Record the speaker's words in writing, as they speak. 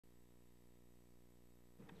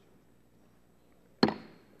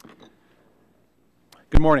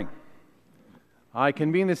Good morning. I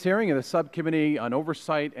convene this hearing of the Subcommittee on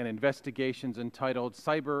Oversight and Investigations entitled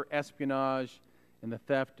Cyber Espionage and the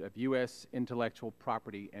Theft of U.S. Intellectual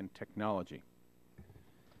Property and Technology.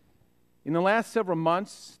 In the last several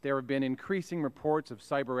months, there have been increasing reports of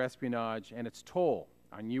cyber espionage and its toll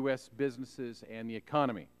on U.S. businesses and the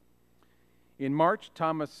economy. In March,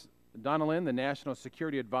 Thomas Donilon, the National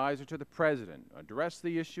Security Advisor to the President, addressed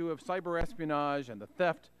the issue of cyber espionage and the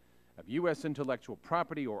theft of U.S. intellectual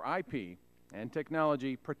property, or IP, and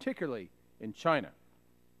technology, particularly in China.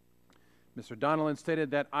 Mr. Donilon stated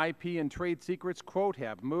that IP and trade secrets, quote,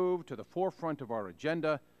 have moved to the forefront of our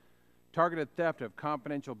agenda. Targeted theft of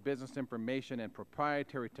confidential business information and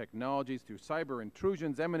proprietary technologies through cyber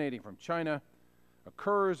intrusions emanating from China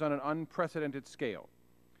occurs on an unprecedented scale.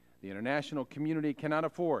 The international community cannot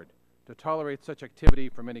afford to tolerate such activity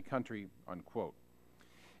from any country, unquote.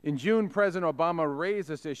 In June, President Obama raised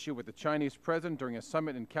this issue with the Chinese president during a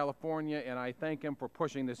summit in California, and I thank him for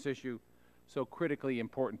pushing this issue so critically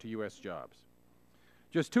important to U.S. jobs.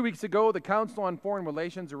 Just 2 weeks ago, the Council on Foreign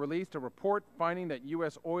Relations released a report finding that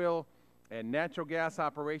U.S. oil and natural gas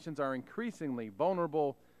operations are increasingly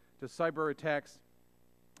vulnerable to cyber attacks,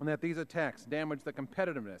 and that these attacks damage the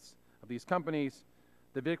competitiveness of these companies.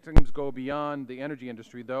 The victims go beyond the energy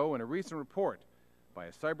industry, though. In a recent report by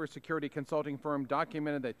a cybersecurity consulting firm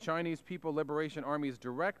documented that Chinese People Liberation Army's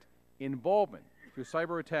direct involvement through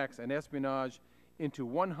cyber attacks and espionage into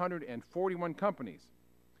 141 companies,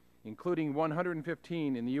 including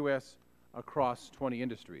 115 in the U.S. across 20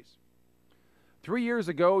 industries. 3 years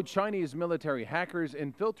ago, Chinese military hackers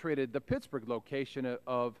infiltrated the Pittsburgh location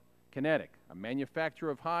of Kinetic, a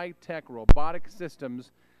manufacturer of high-tech robotic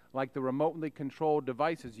systems like the remotely controlled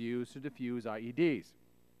devices used to defuse IEDs.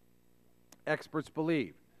 Experts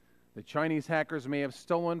believe the Chinese hackers may have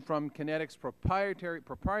stolen from Kinetic's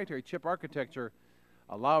proprietary chip architecture,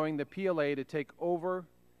 allowing the PLA to take over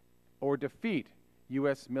or defeat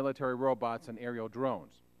U.S. military robots and aerial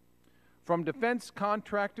drones. From defense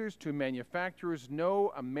contractors to manufacturers,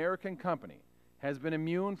 no American company has been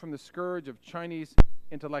immune from the scourge of Chinese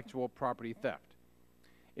intellectual property theft.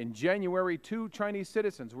 In January, 2 Chinese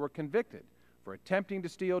citizens were convicted for attempting to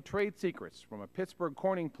steal trade secrets from a Pittsburgh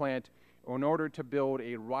Corning plant in order to build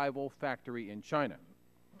a rival factory in China.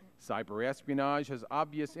 Cyber espionage has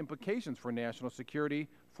obvious implications for national security,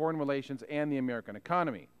 foreign relations, and the American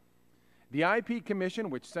economy. The IP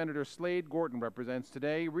Commission, which Senator Slade Gorton represents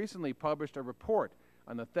today, recently published a report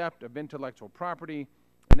on the theft of intellectual property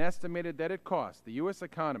and estimated that it cost the U.S.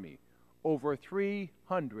 economy over $300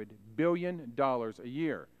 billion a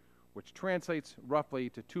year, which translates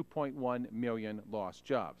roughly to 2.1 million lost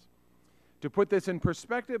jobs. To put this in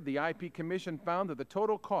perspective, the IP Commission found that the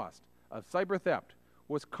total cost of cyber theft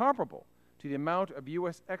was comparable to the amount of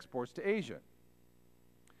U.S. exports to Asia.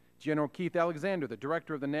 General Keith Alexander, the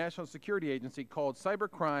director of the National Security Agency, called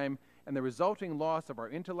cybercrime and the resulting loss of our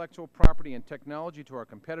intellectual property and technology to our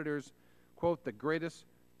competitors, quote, the greatest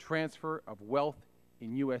transfer of wealth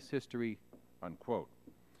in U.S. history, unquote.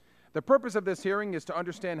 The purpose of this hearing is to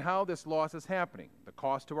understand how this loss is happening, the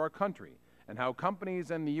cost to our country, and how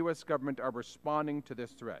companies and the U.S. government are responding to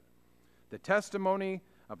this threat. The testimony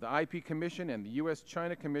of the IP Commission and the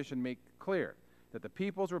U.S.-China Commission make clear that the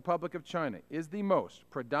People's Republic of China is the most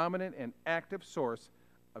predominant and active source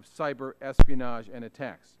of cyber espionage and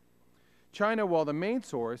attacks. China, while the main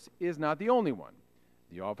source, is not the only one.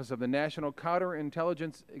 The Office of the National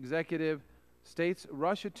Counterintelligence Executive states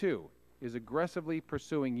Russia, too, is aggressively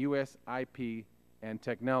pursuing U.S. IP and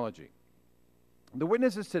technology. The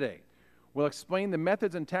witnesses today will explain the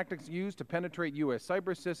methods and tactics used to penetrate U.S.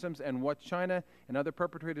 cyber systems and what China and other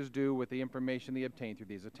perpetrators do with the information they obtain through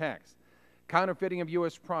these attacks. Counterfeiting of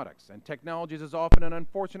U.S. products and technologies is often an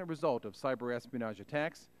unfortunate result of cyber espionage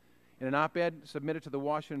attacks. In an op-ed submitted to the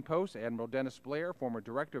Washington Post, Admiral Dennis Blair, former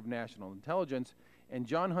Director of National Intelligence, and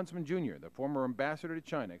John Huntsman, Jr., the former ambassador to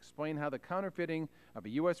China, explained how the counterfeiting of a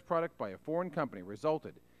U.S. product by a foreign company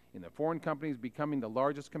resulted in the foreign companies becoming the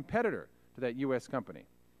largest competitor to that U.S. company.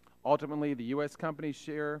 Ultimately, the U.S. company's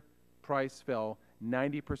share price fell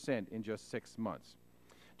 90% in just 6 months.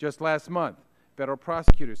 Just last month, federal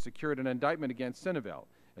prosecutors secured an indictment against Sinovel,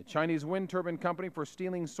 a Chinese wind turbine company, for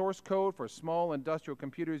stealing source code for small industrial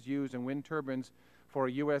computers used in wind turbines for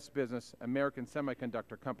a U.S. business, American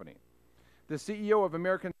Semiconductor Company. The CEO of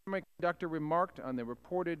American Semiconductor remarked on the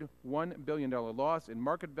reported $1 billion loss in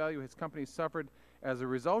market value his company suffered as a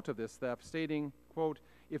result of this theft, stating, quote,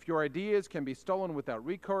 if your ideas can be stolen without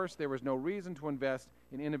recourse, there is no reason to invest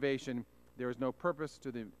in innovation. There is no purpose to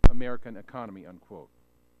the American economy, unquote.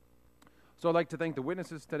 So I'd like to thank the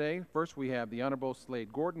witnesses today. First, we have the Honorable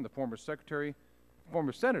Slade Gorton, the former Secretary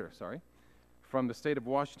former senator, from the state of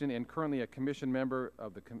Washington and currently a commission member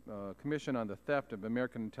of the Commission on the Theft of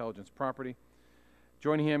American Intelligence Property.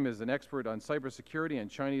 Joining him is an expert on cybersecurity and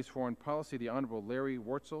Chinese foreign policy, the Honorable Larry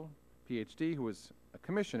Wurtzel, Ph.D., who is a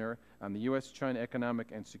commissioner on the U.S.-China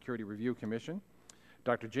Economic and Security Review Commission.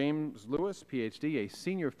 Dr. James Lewis, Ph.D., a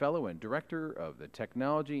senior fellow and director of the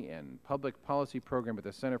Technology and Public Policy Program at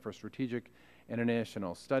the Center for Strategic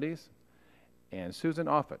International Studies. And Susan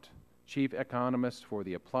Offutt, chief economist for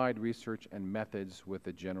the Applied Research and Methods with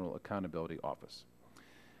the General Accountability Office.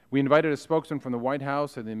 We invited a spokesman from the White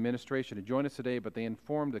House and the administration to join us today, but they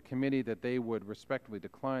informed the committee that they would respectfully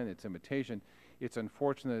decline its invitation. It's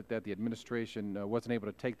unfortunate that the administration wasn't able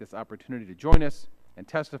to take this opportunity to join us and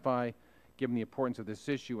testify, given the importance of this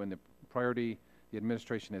issue and the priority the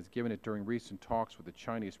administration has given it during recent talks with the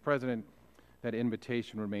Chinese president. That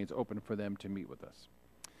invitation remains open for them to meet with us.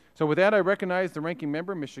 So with that, I recognize the ranking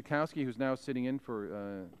member, Ms. Schakowsky, who's now sitting in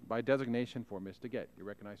for, by designation for Ms. DeGette. You're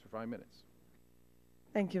recognized for 5 minutes.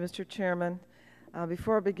 Thank you, Mr. Chairman.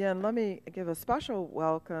 Before I begin, let me give a special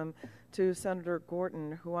welcome to Senator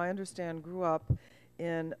Gorton, who I understand grew up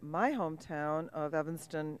in my hometown of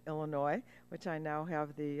Evanston, Illinois, which I now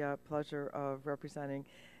have the pleasure of representing,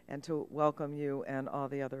 and to welcome you and all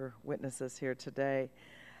the other witnesses here today.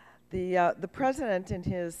 The President, in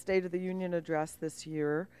his State of the Union address this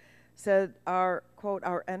year, said, quote,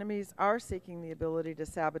 our enemies are seeking the ability to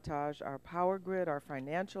sabotage our power grid, our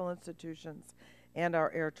financial institutions, and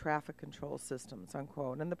our air traffic control systems,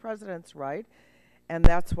 unquote. And the President's right, and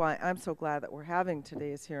that's why I'm so glad that we're having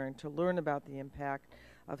today's hearing to learn about the impact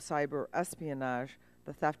of cyber espionage,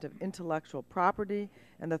 the theft of intellectual property,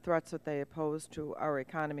 and the threats that they pose to our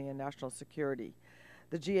economy and national security.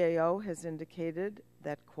 The GAO has indicated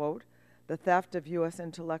that, quote, the theft of U.S.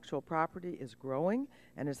 intellectual property is growing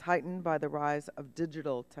and is heightened by the rise of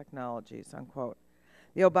digital technologies, unquote.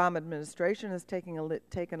 The Obama administration has taken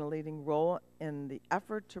a leading role in the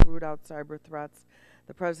effort to root out cyber threats.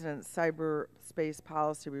 The President's Cyberspace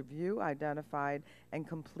Policy Review identified and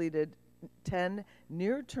completed 10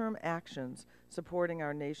 near-term actions supporting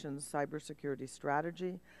our nation's cybersecurity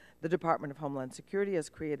strategy. The Department of Homeland Security has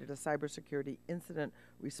created a cybersecurity incident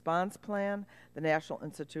response plan. The National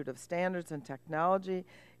Institute of Standards and Technology,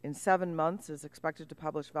 in 7 months, is expected to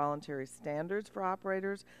publish voluntary standards for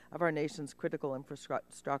operators of our nation's critical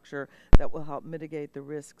infrastructure that will help mitigate the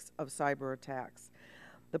risks of cyber attacks.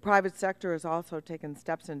 The private sector has also taken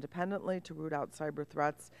steps independently to root out cyber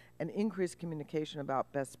threats and increase communication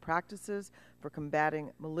about best practices for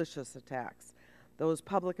combating malicious attacks. Those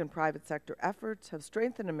public and private sector efforts have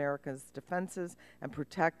strengthened America's defenses and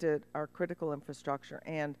protected our critical infrastructure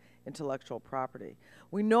and intellectual property.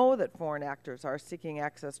 We know that foreign actors are seeking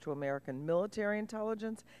access to American military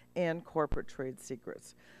intelligence and corporate trade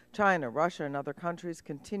secrets. China, Russia, and other countries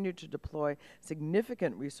continue to deploy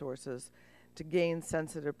significant resources to gain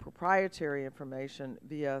sensitive proprietary information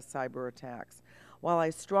via cyber attacks. While I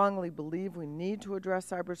strongly believe we need to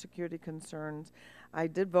address cybersecurity concerns, I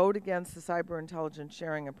did vote against the Cyber Intelligence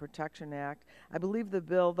Sharing and Protection Act. I believe the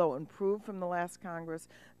bill, though improved from the last Congress,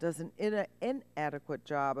 does an inadequate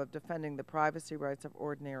job of defending the privacy rights of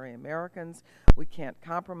ordinary Americans. We can't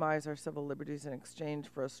compromise our civil liberties in exchange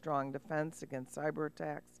for a strong defense against cyber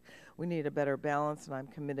attacks. We need a better balance, and I'm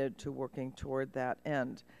committed to working toward that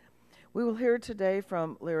end. We will hear today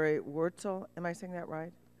from Larry Wurtzel, am I saying that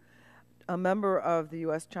right? A member of the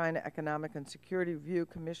U.S.-China Economic and Security Review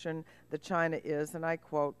Commission that China is, and I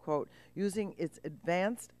quote, using its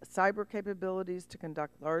advanced cyber capabilities to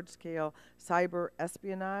conduct large-scale cyber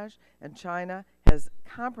espionage, and China has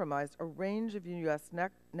compromised a range of U.S.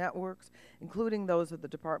 networks, including those of the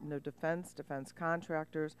Department of Defense, defense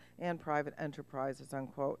contractors, and private enterprises,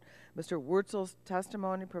 unquote. Mr. Wurtzel's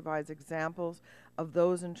testimony provides examples of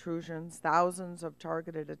those intrusions, thousands of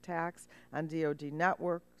targeted attacks on DoD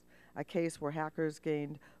networks, a case where hackers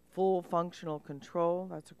gained full functional control,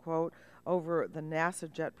 that's a quote, over the NASA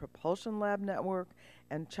Jet Propulsion Lab network,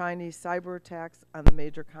 and Chinese cyber attacks on the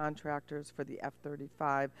major contractors for the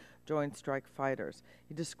F-35 Joint Strike Fighters.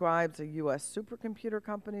 He describes a U.S. supercomputer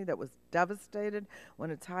company that was devastated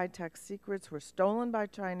when its high-tech secrets were stolen by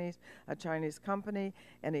a Chinese company,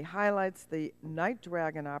 and he highlights the Night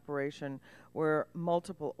Dragon operation where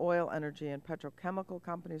multiple oil, energy, and petrochemical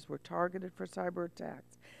companies were targeted for cyber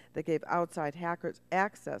attacks that gave outside hackers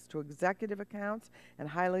access to executive accounts and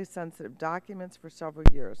highly sensitive documents for several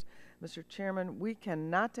years. Mr. Chairman, we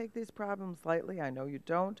cannot take these problems lightly. I know you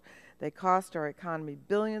don't. They cost our economy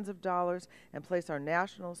billions of dollars and place our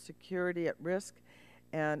national security at risk.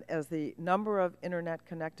 And as the number of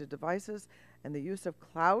internet-connected devices and the use of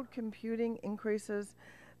cloud computing increases,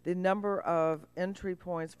 The number of entry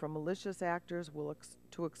points for malicious actors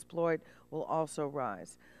to exploit will also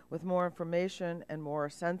rise. With more information and more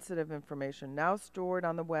sensitive information now stored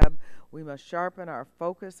on the web, we must sharpen our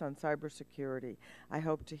focus on cybersecurity. I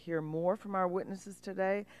hope to hear more from our witnesses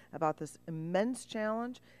today about this immense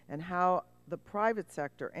challenge and how the private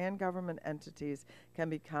sector and government entities can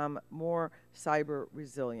become more cyber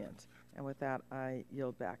resilient. And with that, I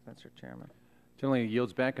yield back, Mr. Chairman. Gentleman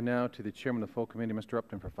yields back now to the Chairman of the full committee, Mr.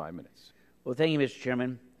 Upton, for 5 minutes. Well, thank you, Mr.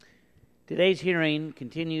 Chairman. Today's hearing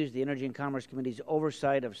continues the Energy and Commerce Committee's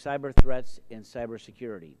oversight of cyber threats and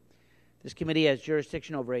cybersecurity. This committee has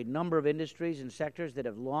jurisdiction over a number of industries and sectors that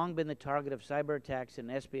have long been the target of cyber attacks and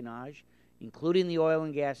espionage, including the oil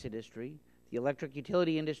and gas industry, the electric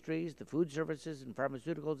utility industries, the food services and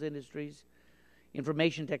pharmaceuticals industries,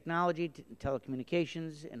 information technology,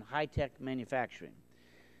 telecommunications, and high-tech manufacturing.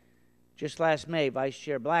 Just last May, Vice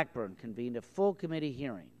Chair Blackburn convened a full committee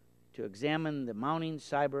hearing to examine the mounting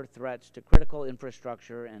cyber threats to critical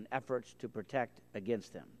infrastructure and efforts to protect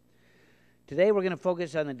against them. Today, we're going to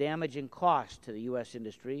focus on the damage and cost to the U.S.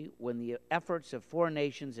 industry when the efforts of foreign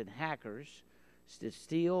nations and hackers to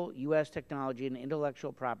steal U.S. technology and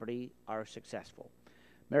intellectual property are successful.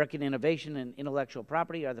 American innovation and intellectual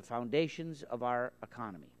property are the foundations of our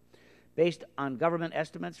economy. Based on government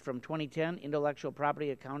estimates from 2010, intellectual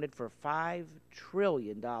property accounted for $5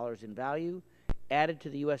 trillion in value added to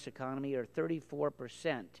the U.S. economy, or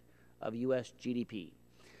 34% of U.S. GDP.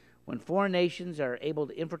 When foreign nations are able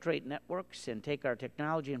to infiltrate networks and take our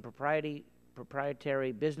technology and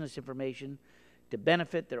proprietary business information to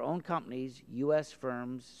benefit their own companies, U.S.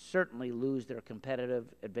 firms certainly lose their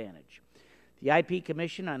competitive advantage. The IP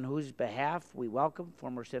Commission, on whose behalf we welcome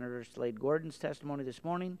former Senator Slade Gordon's testimony this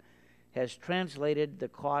morning, has translated the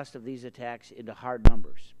cost of these attacks into hard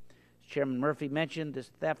numbers. As Chairman Murphy mentioned, this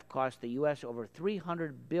theft cost the U.S. over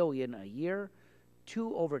 $300 billion a year,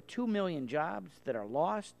 over 2 million jobs that are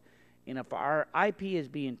lost, and if our IP is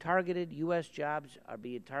being targeted, U.S. jobs are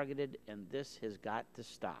being targeted, and this has got to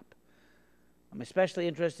stop. I'm especially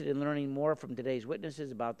interested in learning more from today's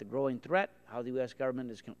witnesses about the growing threat, how the U.S.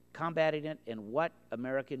 government is combating it, and what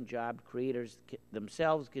American job creators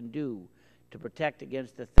themselves can do to protect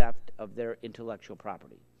against the theft of their intellectual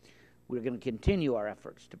property. We're going to continue our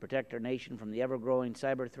efforts to protect our nation from the ever-growing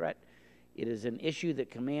cyber threat. It is an issue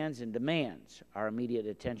that commands and demands our immediate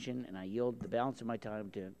attention, and I yield the balance of my time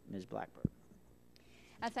to Ms. Blackburn.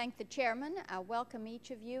 I thank the chairman. I welcome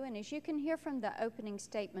each of you, and as you can hear from the opening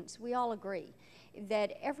statements, we all agree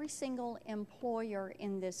that every single employer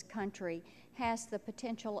in this country has the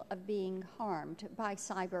potential of being harmed by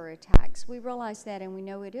cyber attacks. We realize that, and we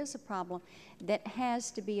know it is a problem that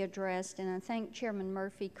has to be addressed, and I thank Chairman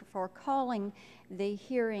Murphy for calling the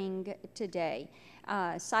hearing today.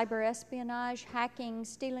 Cyber espionage, hacking,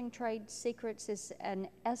 stealing trade secrets is an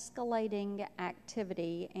escalating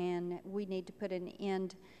activity, and we need to put an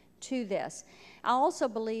end to this. I also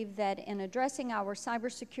believe that in addressing our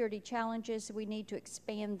cybersecurity challenges, we need to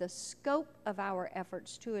expand the scope of our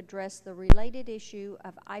efforts to address the related issue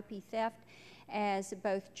of IP theft. As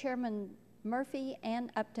both Chairman Murphy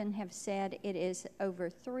and Upton have said, it is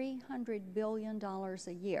over $300 billion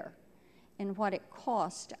a year in what it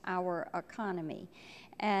costs our economy.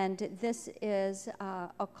 And this is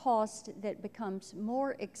a cost that becomes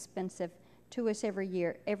more expensive to us every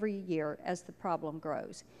year as the problem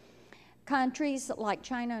grows. Countries like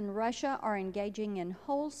China and Russia are engaging in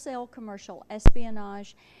wholesale commercial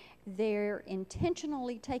espionage. They're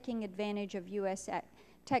intentionally taking advantage of U.S.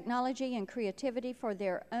 technology and creativity for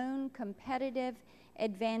their own competitive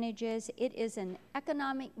advantages. It is an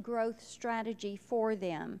economic growth strategy for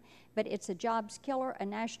them, but it's a jobs killer, a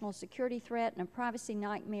national security threat, and a privacy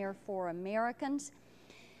nightmare for Americans.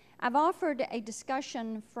 I've offered a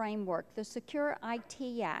discussion framework, the Secure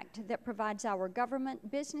IT Act, that provides our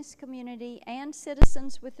government, business community, and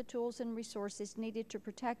citizens with the tools and resources needed to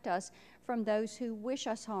protect us from those who wish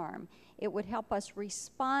us harm. It would help us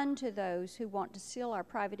respond to those who want to steal our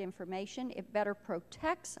private information. It better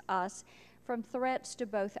protects us from threats to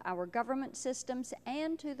both our government systems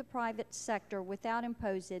and to the private sector without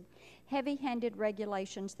imposing heavy-handed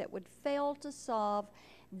regulations that would fail to solve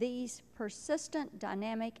these persistent,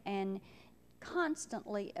 dynamic, and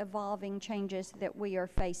constantly evolving changes that we are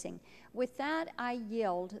facing. With that, I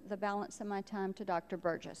yield the balance of my time to Dr.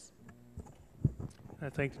 Burgess. I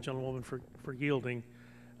thank the gentlewoman for yielding.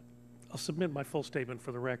 I'll submit my full statement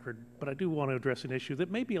for the record, but I do want to address an issue that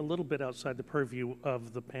may be a little bit outside the purview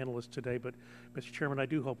of the panelists today, but Mr. Chairman, I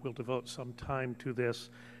do hope we'll devote some time to this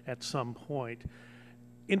at some point.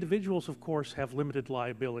 Individuals, of course, have limited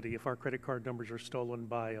liability. If our credit card numbers are stolen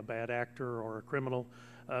by a bad actor or a criminal,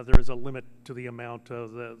 there is a limit to the amount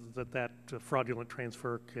that fraudulent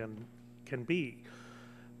transfer can be.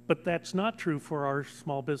 But that's not true for our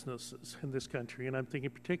small businesses in this country, and I'm thinking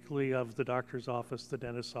particularly of the doctor's office, the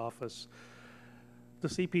dentist's office, the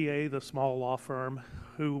CPA, the small law firm,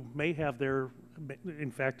 who may have their,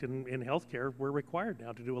 in fact, in healthcare, we're required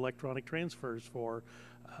now to do electronic transfers for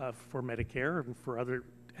Medicare and for other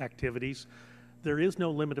activities. There is no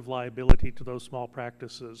limit of liability to those small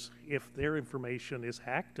practices. If their information is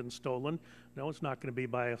hacked and stolen, no, it's not going to be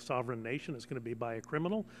by a sovereign nation, it's going to be by a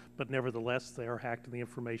criminal, but nevertheless, they are hacked and the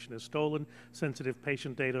information is stolen. Sensitive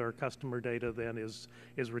patient data or customer data then is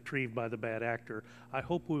retrieved by the bad actor. I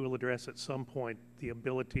hope we will address at some point the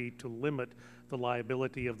ability to limit the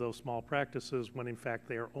liability of those small practices when in fact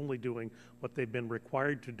they are only doing what they've been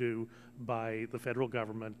required to do by the federal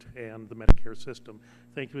government and the Medicare system.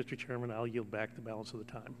 Thank you, Mr. Chairman. I'll yield back the balance of the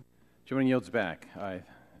time. Chairman yields back.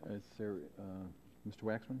 Is there, Mr.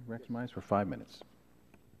 Waxman for 5 minutes.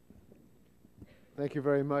 Thank you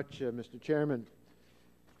very much, Mr. Chairman.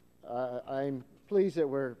 I'm pleased that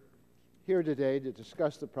we're here today to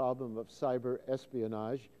discuss the problem of cyber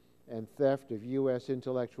espionage and theft of U.S.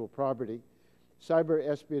 intellectual property. Cyber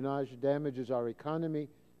espionage damages our economy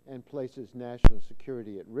and places national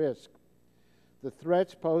security at risk. The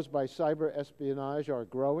threats posed by cyber espionage are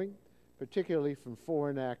growing, particularly from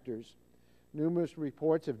foreign actors. Numerous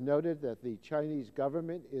reports have noted that the Chinese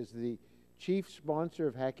government is the chief sponsor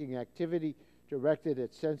of hacking activity directed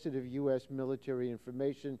at sensitive U.S. military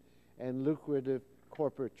information and lucrative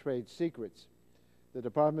corporate trade secrets. The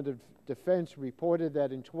Department of Defense reported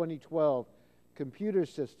that in 2012, computer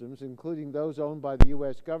systems, including those owned by the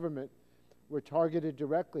U.S. government, were targeted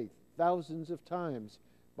directly thousands of times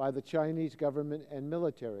by the Chinese government and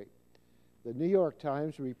military. The New York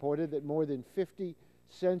Times reported that more than 50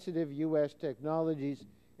 sensitive U.S. technologies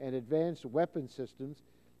and advanced weapon systems,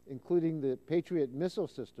 including the Patriot missile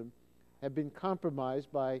system, have been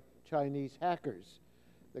compromised by Chinese hackers.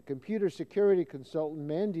 The computer security consultant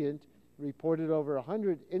Mandiant reported over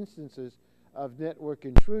 100 instances of network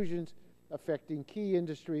intrusions affecting key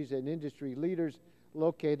industries and industry leaders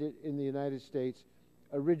located in the United States,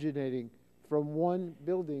 originating from one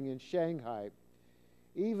building in Shanghai.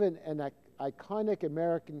 Even an iconic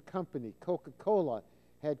American company, Coca-Cola,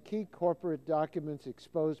 had key corporate documents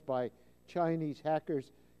exposed by Chinese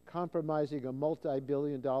hackers, compromising a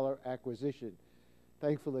multi-billion-dollar acquisition.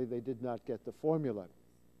 Thankfully, they did not get the formula,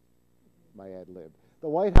 my ad lib. The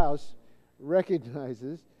White House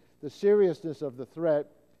recognizes the seriousness of the threat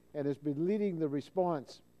and has been leading the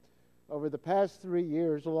response. Over the past 3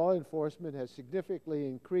 years, law enforcement has significantly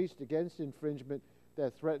increased against infringement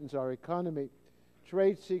that threatens our economy.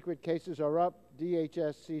 Trade secret cases are up,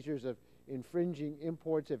 DHS seizures of infringing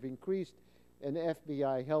imports have increased, and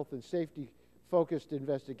FBI health and safety-focused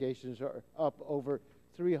investigations are up over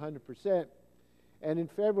 300%. And in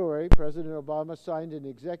February, President Obama signed an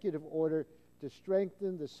executive order to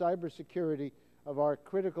strengthen the cybersecurity of our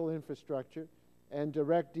critical infrastructure and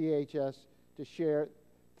direct DHS to share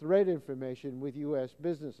threat information with U.S.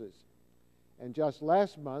 businesses. And just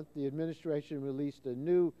last month, the administration released a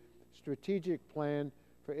new strategic plan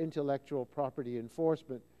for intellectual property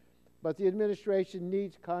enforcement. But the administration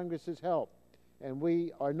needs Congress's help, and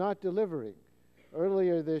we are not delivering.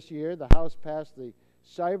 Earlier this year, the House passed the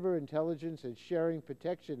Cyber Intelligence and Sharing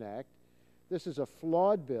Protection Act. This is a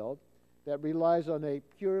flawed bill that relies on a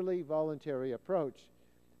purely voluntary approach.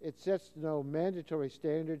 It sets no mandatory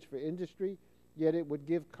standards for industry, yet it would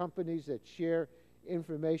give companies that share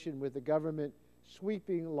information with the government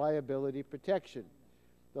sweeping liability protection.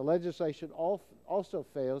 The legislation also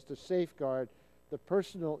fails to safeguard the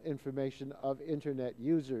personal information of Internet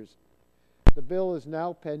users. The bill is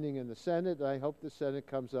now pending in the Senate, and I hope the Senate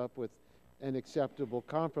comes up with an acceptable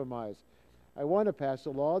compromise. I want to pass a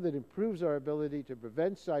law that improves our ability to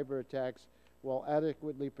prevent cyber attacks while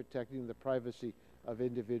adequately protecting the privacy of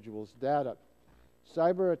individuals' data.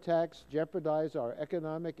 Cyber attacks jeopardize our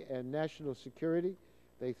economic and national security.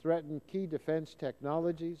 They threaten key defense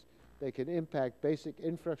technologies. They can impact basic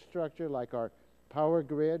infrastructure like our power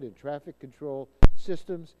grid and traffic control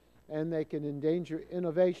systems, and they can endanger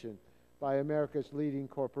innovation by America's leading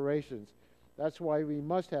corporations. That's why we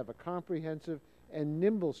must have a comprehensive and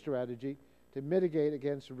nimble strategy to mitigate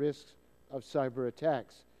against risks of cyber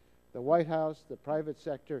attacks. The White House, the private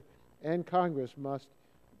sector, and Congress must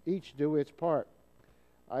each do its part.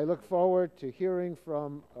 I look forward to hearing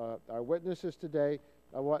from our witnesses today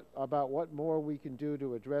about what more we can do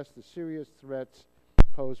to address the serious threats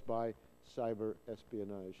posed by cyber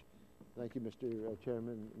espionage. Thank you, Mr.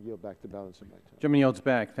 Chairman. Yield back the balance of my time. Gentleman yields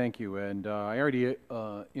back. Thank you. And I already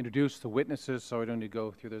introduced the witnesses, so I don't need to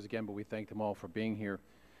go through those again, but we thank them all for being here.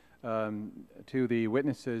 To the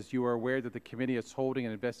witnesses, you are aware that the committee is holding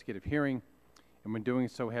an investigative hearing, and when doing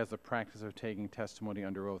so has the practice of taking testimony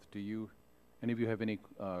under oath. Do any of you have any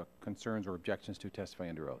concerns or objections to testifying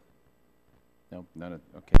under oath? No, none.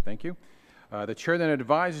 Okay, thank you. The chair then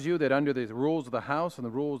advises you that under the rules of the House and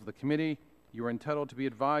the rules of the committee, you are entitled to be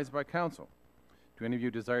advised by counsel. Do any of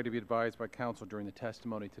you desire to be advised by counsel during the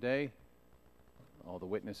testimony today? All the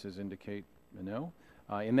witnesses indicate a no.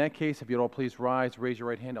 In that case, if you'd all please rise, raise your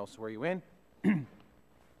right hand, I'll swear you in. Do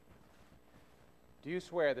you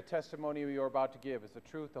swear the testimony you are about to give is the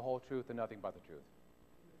truth, the whole truth, and nothing but the truth?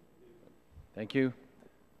 Thank you.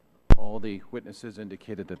 All the witnesses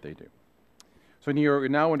indicated that they do. So you're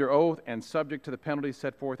now under oath and subject to the penalties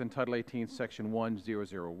set forth in Title 18, Section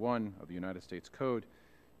 1001 of the United States Code.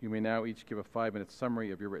 You may now each give a 5-minute summary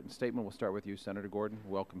of your written statement. We'll start with you, Senator Gordon.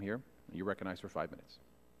 Welcome here. You're recognized for 5 minutes.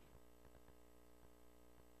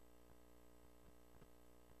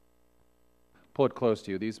 Pull it close to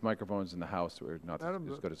you. These microphones in the House are not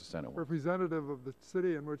as good as the Senate one. Representative of the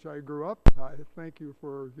city in which I grew up, I thank you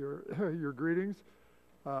for your your greetings.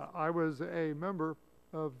 I was a member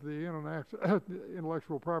of the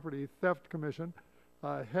Intellectual Property Theft Commission,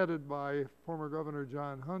 headed by former Governor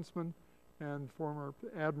John Huntsman and former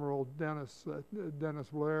Admiral Dennis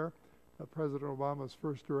Blair, President Obama's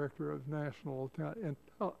first director of national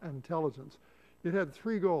intelligence. It had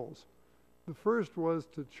 3 goals. The first was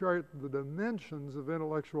to chart the dimensions of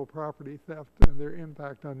intellectual property theft and their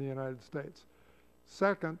impact on the United States.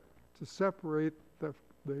 Second, to separate the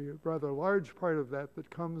rather large part of that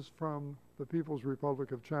comes from the People's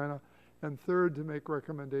Republic of China. And third, to make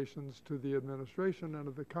recommendations to the administration and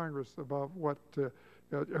to the Congress about what to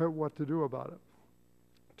do about it.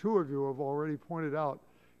 2 of you have already pointed out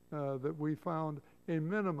that we found a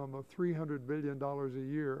minimum of $300 billion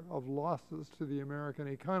a year of losses to the American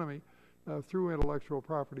economy through intellectual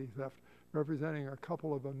property theft, representing a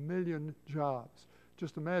couple of million jobs.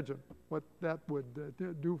 Just imagine what that would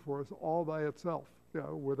do for us all by itself,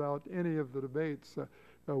 without any of the debates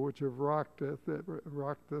which have rocked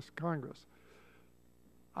this Congress.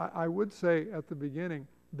 I would say at the beginning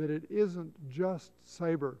that it isn't just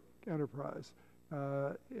cyber enterprise,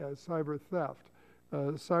 cyber theft.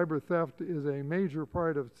 Cyber theft is a major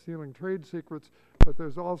part of stealing trade secrets, but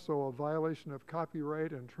there's also a violation of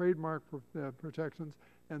copyright and trademark protections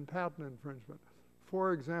and patent infringement.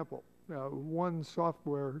 For example, one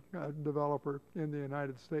software developer in the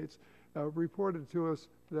United States reported to us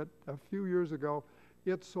that a few years ago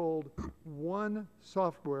it sold 1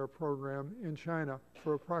 software program in China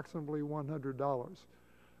for approximately $100.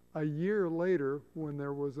 A year later, when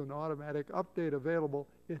there was an automatic update available,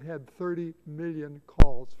 it had 30 million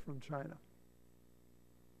calls from China.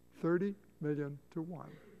 30 million to 1.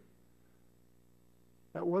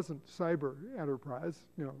 That wasn't cyber enterprise,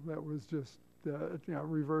 that was just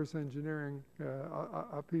reverse engineering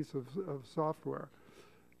a piece of software.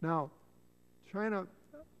 Now, China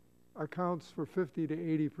accounts for 50 to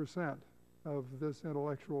 80% of this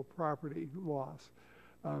intellectual property loss,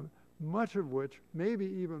 much of which, maybe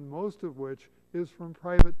even most of which, is from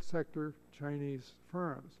private sector Chinese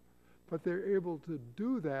firms. But they're able to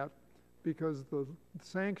do that because the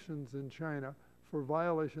sanctions in China for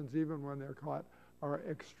violations, even when they're caught, are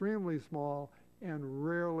extremely small and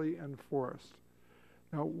rarely enforced.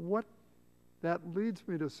 Now, what that leads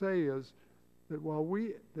me to say is that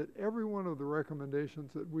that every one of the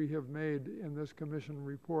recommendations that we have made in this commission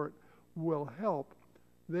report will help,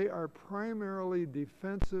 they are primarily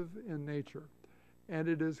defensive in nature. And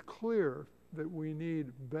it is clear that we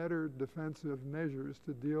need better defensive measures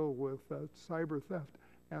to deal with cyber theft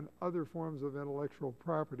and other forms of intellectual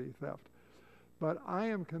property theft. But I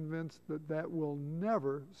am convinced that that will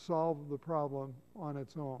never solve the problem on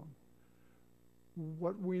its own.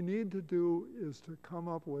 What we need to do is to come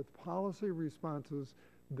up with policy responses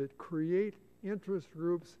that create interest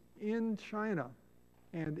groups in China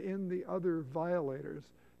and in the other violators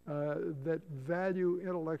that value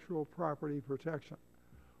intellectual property protection.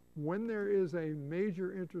 When there is a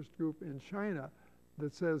major interest group in China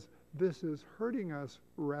that says this is hurting us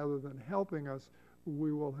rather than helping us,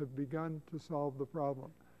 we will have begun to solve the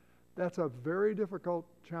problem. That's a very difficult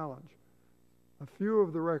challenge. A few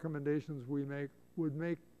of the recommendations we make would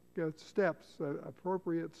make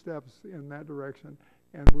appropriate steps in that direction,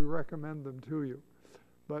 and we recommend them to you.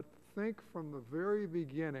 But think from the very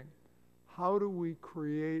beginning, how do we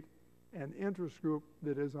create an interest group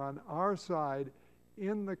that is on our side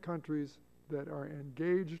in the countries that are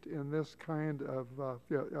engaged in this kind of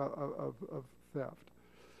theft.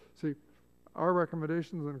 See, our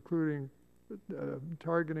recommendations including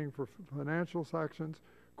targeting for financial sanctions,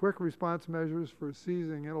 quick response measures for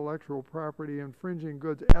seizing intellectual property, infringing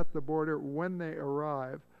goods at the border when they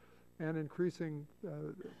arrive, and increasing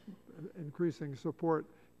support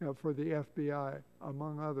for the FBI,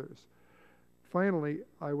 among others. Finally,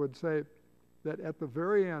 I would say that at the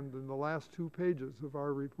very end, in the last 2 pages of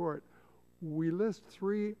our report, we list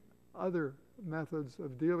 3 other methods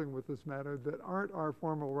of dealing with this matter that aren't our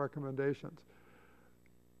formal recommendations.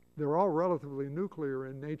 They're all relatively nuclear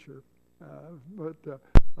in nature, but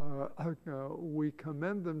we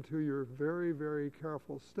commend them to your very, very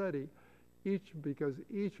careful study, because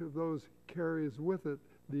each of those carries with it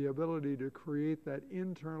the ability to create that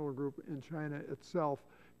internal group in China itself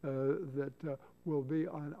that will be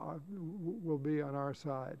on our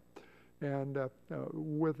side. And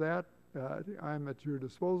with that, I'm at your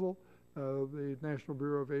disposal. The National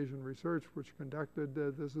Bureau of Asian Research, which conducted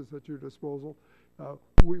this, is at your disposal.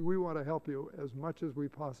 We want to help you as much as we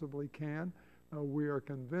possibly can. We are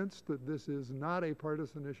convinced that this is not a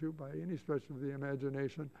partisan issue by any stretch of the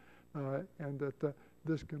imagination, and that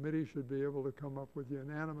this committee should be able to come up with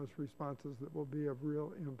unanimous responses that will be of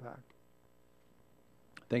real impact.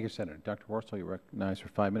 Thank you, Senator. Dr. Warsaw, you're recognized for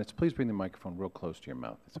 5 minutes. Please bring the microphone real close to your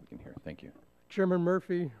mouth so we can hear. Thank you. Chairman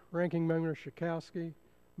Murphy, Ranking Member Schakowsky,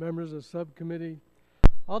 members of the subcommittee,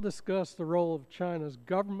 I'll discuss the role of China's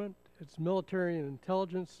government, its military and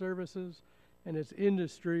intelligence services, and its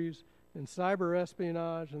industries in cyber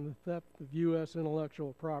espionage and the theft of U.S.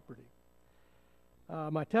 intellectual property.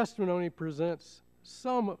 My testimony presents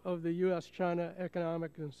some of the U.S.-China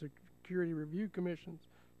Economic and Security Review Commission's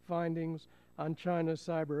findings on China's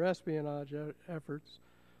cyber espionage efforts,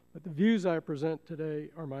 but the views I present today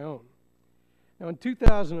are my own. Now, in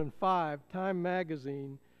 2005, Time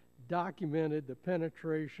magazine documented the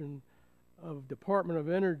penetration of Department of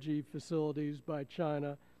Energy facilities by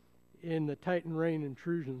China in the Titan Rain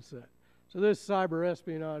intrusion set. So this cyber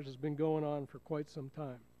espionage has been going on for quite some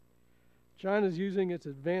time. China is using its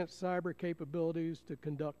advanced cyber capabilities to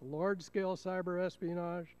conduct large-scale cyber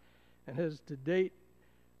espionage and has to date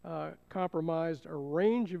compromised a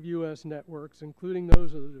range of U.S. networks, including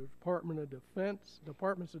those of the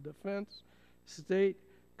Departments of Defense, State,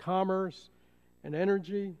 Commerce, and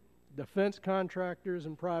Energy, defense contractors,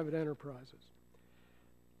 and private enterprises.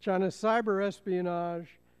 China's cyber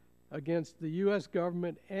espionage against the U.S.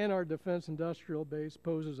 government and our defense industrial base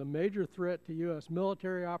poses a major threat to U.S.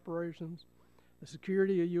 military operations, the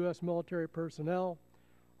security of U.S. military personnel,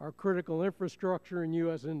 our critical infrastructure, and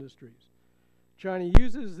U.S. industries. China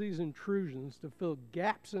uses these intrusions to fill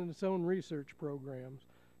gaps in its own research programs,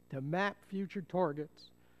 to map future targets,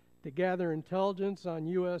 to gather intelligence on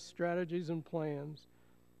U.S. strategies and plans,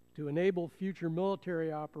 to enable future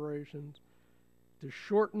military operations, to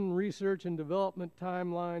shorten research and development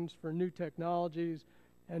timelines for new technologies,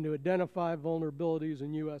 and to identify vulnerabilities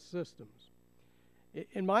in U.S. systems.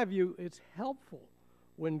 In my view, it's helpful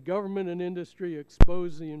when government and industry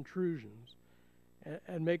expose the intrusions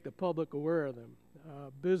and make the public aware of them.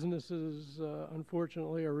 Businesses,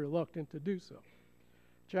 unfortunately, are reluctant to do so.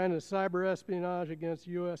 China's cyber espionage against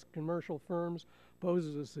U.S. commercial firms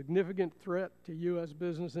poses a significant threat to U.S.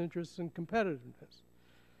 business interests and competitiveness.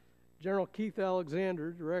 General Keith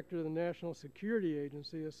Alexander, director of the National Security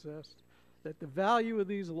Agency, assessed that the value of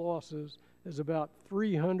these losses is about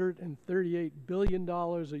 $338 billion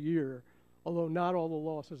a year, although not all the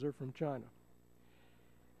losses are from China.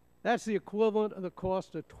 That's the equivalent of the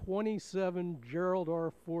cost of 27 Gerald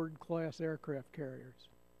R. Ford-class aircraft carriers.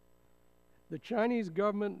 The Chinese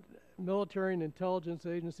government, military, and intelligence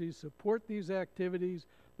agencies support these activities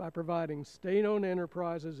by providing state-owned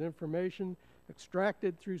enterprises information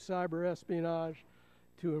extracted through cyber espionage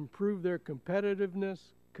to improve their competitiveness,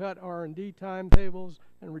 cut R&D timetables,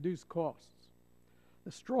 and reduce costs.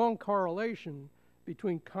 The strong correlation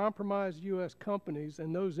between compromised U.S. companies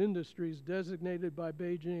and those industries designated by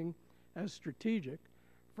Beijing as strategic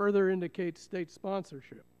further indicates state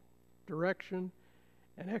sponsorship, direction,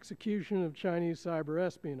 and execution of Chinese cyber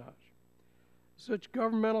espionage. Such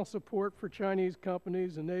governmental support for Chinese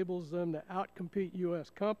companies enables them to outcompete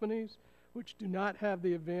U.S. companies, which do not have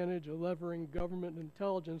the advantage of leveraging government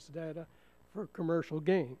intelligence data for commercial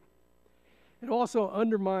gain. It also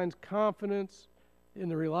undermines confidence in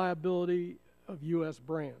the reliability of U.S.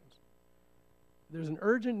 brands. There's an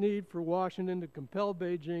urgent need for Washington to compel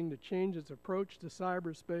Beijing to change its approach to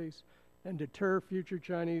cyberspace and deter future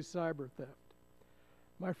Chinese cyber theft.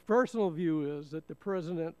 My personal view is that the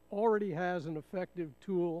president already has an effective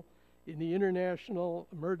tool in the International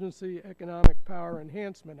Emergency Economic Power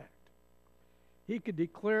Enhancement Act. He could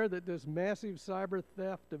declare that this massive cyber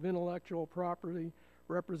theft of intellectual property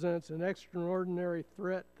represents an extraordinary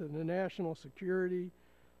threat to the national security,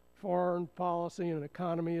 foreign policy, and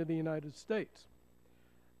economy of the United States.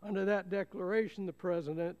 Under that declaration, the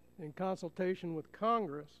President, in consultation with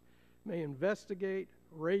Congress, may investigate,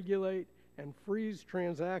 regulate, and freeze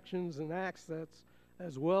transactions and assets,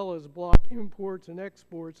 as well as block imports and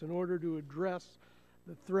exports in order to address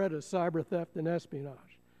the threat of cyber theft and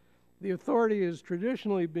espionage. The authority has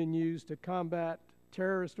traditionally been used to combat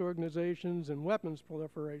terrorist organizations and weapons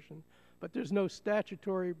proliferation, but there's no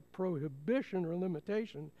statutory prohibition or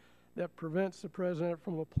limitation that prevents the President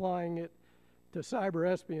from applying it to cyber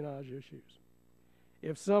espionage issues.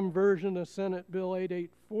 If some version of Senate Bill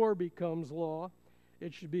 884 becomes law,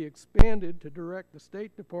 it should be expanded to direct the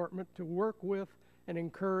State Department to work with and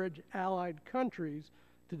encourage allied countries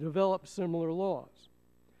to develop similar laws.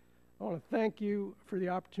 I want to thank you for the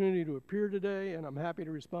opportunity to appear today, and I'm happy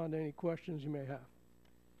to respond to any questions you may have.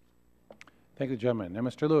 Thank you, gentlemen. Now,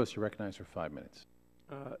 Mr. Lewis, you're recognized for 5 minutes.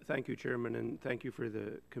 Thank you, Chairman, and thank you for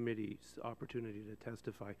the committee's opportunity to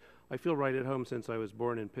testify. I feel right at home since I was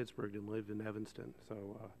born in Pittsburgh and lived in Evanston,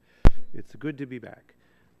 so it's good to be back.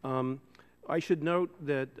 I should note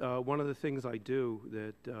that one of the things I do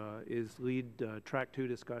that is lead Track 2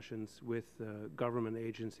 discussions with government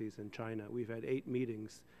agencies in China. We've had 8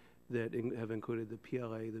 meetings that have included the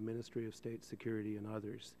PLA, the Ministry of State Security, and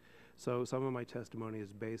others. So some of my testimony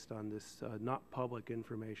is based on this not public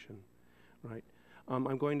information, right?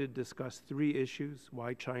 I'm going to discuss 3 issues: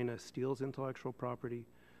 why China steals intellectual property,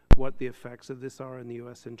 what the effects of this are in the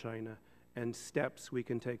U.S. and China, and steps we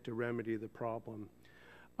can take to remedy the problem.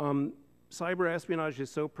 Cyber espionage is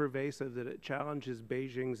so pervasive that it challenges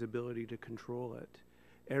Beijing's ability to control it.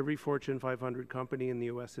 Every Fortune 500 company in the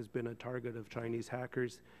U.S. has been a target of Chinese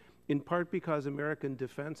hackers, in part because American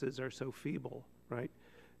defenses are so feeble, right?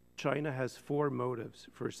 China has 4 motives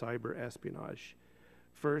for cyber espionage.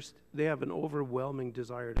 First, they have an overwhelming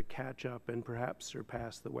desire to catch up and perhaps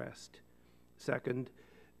surpass the West. Second,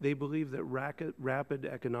 they believe that rapid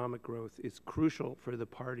economic growth is crucial for the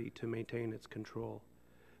party to maintain its control.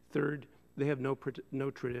 Third, they have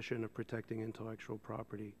no tradition of protecting intellectual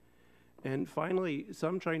property. And finally,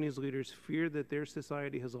 some Chinese leaders fear that their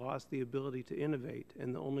society has lost the ability to innovate,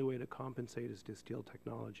 and the only way to compensate is to steal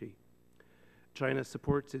technology. China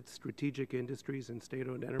supports its strategic industries and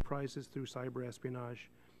state-owned enterprises through cyber espionage.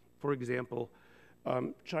 For example,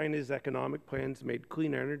 China's economic plans made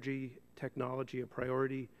clean energy technology a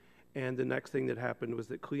priority, and the next thing that happened was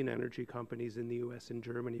that clean energy companies in the US and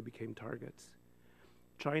Germany became targets.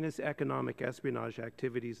 China's economic espionage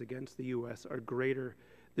activities against the US are greater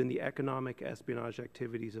than the economic espionage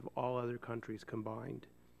activities of all other countries combined.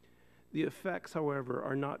 The effects, however,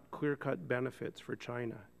 are not clear-cut benefits for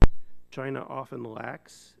China. China often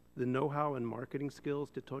lacks the know-how and marketing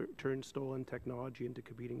skills to turn stolen technology into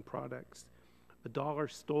competing products. A dollar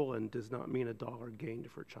stolen does not mean a dollar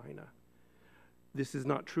gained for China. This is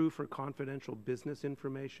not true for confidential business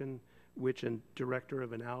information, which a director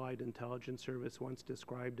of an allied intelligence service once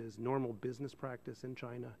described as normal business practice in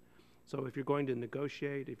China. So if you're going to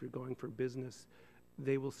negotiate, if you're going for business,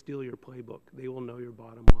 they will steal your playbook. They will know your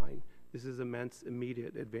bottom line. This is immense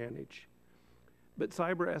immediate advantage. But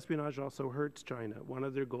cyber espionage also hurts China. One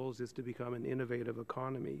of their goals is to become an innovative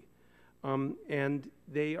economy. And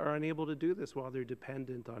they are unable to do this while they're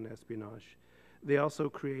dependent on espionage. They also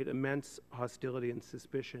create immense hostility and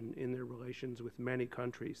suspicion in their relations with many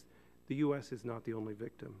countries. The US is not the only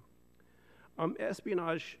victim.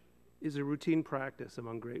 Espionage is a routine practice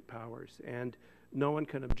among great powers, and no one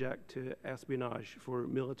can object to espionage for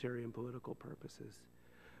military and political purposes.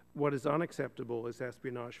 What is unacceptable is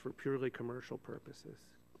espionage for purely commercial purposes.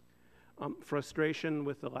 Frustration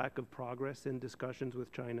with the lack of progress in discussions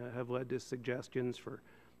with China have led to suggestions for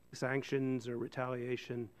sanctions or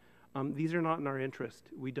retaliation. These are not in our interest.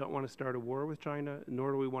 We don't want to start a war with China,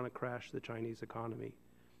 nor do we want to crash the Chinese economy.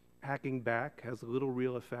 Hacking back has little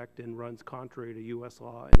real effect and runs contrary to US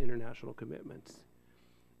law and international commitments.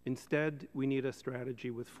 Instead, we need a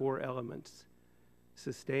strategy with 4 elements.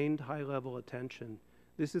 Sustained high-level attention.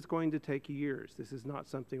 This is going to take years. This is not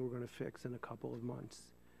something we're going to fix in a couple of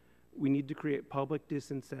months. We need to create public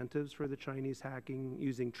disincentives for the Chinese hacking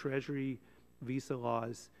using Treasury, visa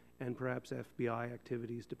laws, and perhaps FBI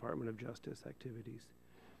activities, Department of Justice activities.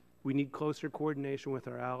 We need closer coordination with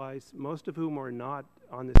our allies, most of whom are not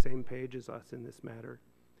on the same page as us in this matter.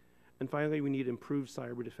 And finally, we need improved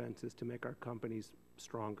cyber defenses to make our companies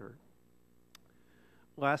stronger.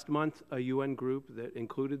 Last month, a UN group that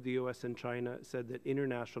included the U.S. and China said that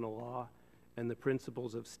international law and the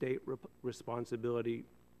principles of state responsibility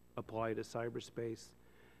apply to cyberspace.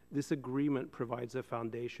 This agreement provides a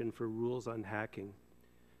foundation for rules on hacking.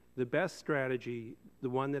 The best strategy, the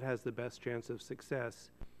one that has the best chance of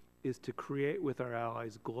success, is to create with our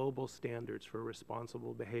allies global standards for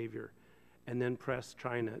responsible behavior and then press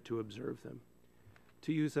China to observe them.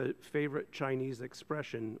 To use a favorite Chinese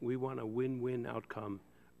expression, we want a win-win outcome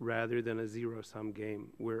rather than a zero-sum game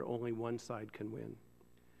where only one side can win.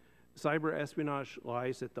 Cyber espionage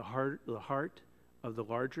lies at the heart of the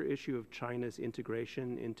larger issue of China's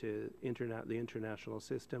integration into the international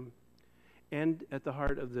system, and at the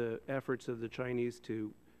heart of the efforts of the Chinese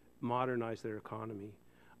to modernize their economy.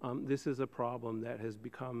 This is a problem that has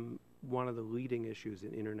become one of the leading issues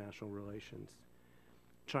in international relations.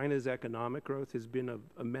 China's economic growth has been of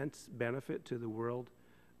immense benefit to the world,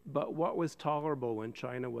 but what was tolerable when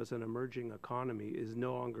China was an emerging economy is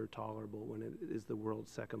no longer tolerable when it is the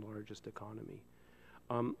world's second largest economy.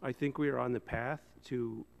 I think we are on the path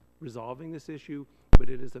to resolving this issue, but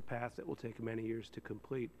it is a path that will take many years to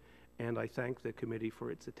complete. And I thank the committee for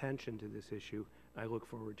its attention to this issue. I look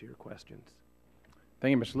forward to your questions.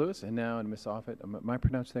 Thank you, Mr. Lewis. And now, Ms. Offit, am I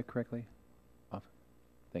pronouncing that correctly? Offit.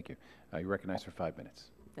 Thank you. You're recognized for 5 minutes.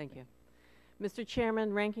 Thank you. Mr.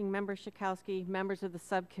 Chairman, Ranking Member Schakowsky, members of the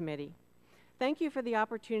subcommittee, thank you for the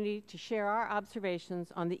opportunity to share our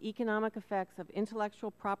observations on the economic effects of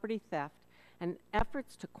intellectual property theft and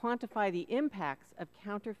efforts to quantify the impacts of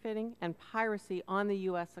counterfeiting and piracy on the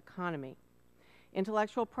U.S. economy.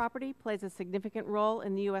 Intellectual property plays a significant role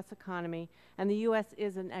in the U.S. economy, and the U.S.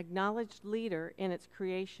 is an acknowledged leader in its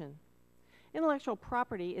creation. Intellectual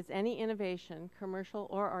property is any innovation, commercial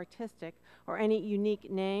or artistic, or any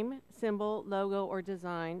unique name, symbol, logo, or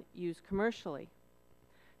design used commercially.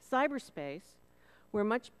 Cyberspace, where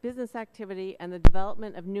much business activity and the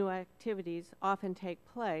development of new activities often take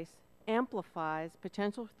place, amplifies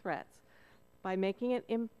potential threats by making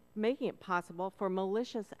it possible for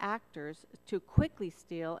malicious actors to quickly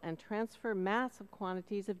steal and transfer massive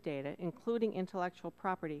quantities of data, including intellectual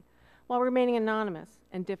property, while remaining anonymous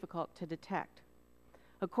and difficult to detect.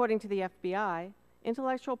 According to the FBI,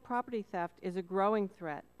 intellectual property theft is a growing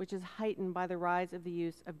threat, which is heightened by the rise of the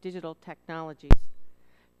use of digital technologies.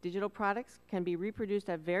 Digital products can be reproduced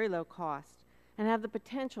at very low cost and have the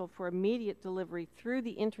potential for immediate delivery through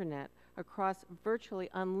the internet across virtually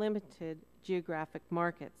unlimited geographic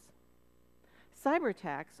markets. Cyber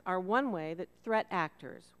attacks are one way that threat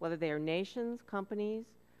actors, whether they are nations, companies,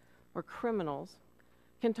 or criminals,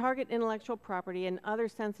 can target intellectual property and other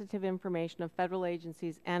sensitive information of federal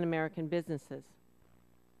agencies and American businesses.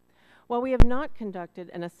 While we have not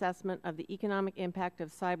conducted an assessment of the economic impact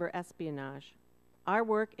of cyber espionage, our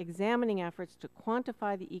work examining efforts to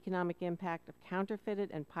quantify the economic impact of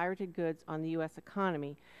counterfeited and pirated goods on the U.S.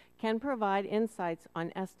 economy can provide insights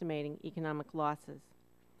on estimating economic losses.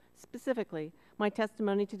 Specifically, my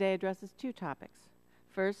testimony today addresses 2 topics.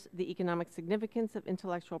 First, the economic significance of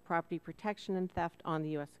intellectual property protection and theft on the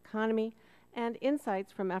U.S. economy, and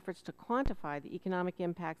insights from efforts to quantify the economic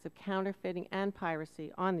impacts of counterfeiting and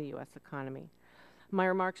piracy on the U.S. economy. My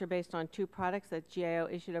remarks are based on 2 products that GAO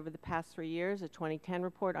issued over the past 3 years, a 2010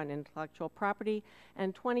 report on intellectual property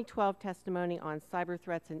and 2012 testimony on cyber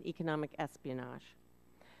threats and economic espionage.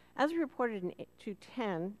 As reported in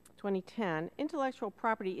 2010, intellectual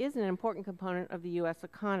property is an important component of the U.S.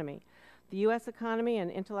 economy. The U.S. economy and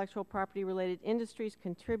intellectual property-related industries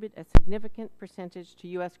contribute a significant percentage to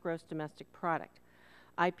U.S. gross domestic product.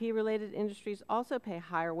 IP-related industries also pay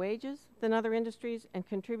higher wages than other industries and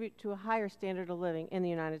contribute to a higher standard of living in the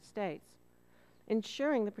United States.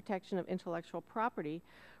 Ensuring the protection of intellectual property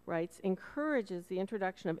rights encourages the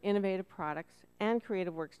introduction of innovative products and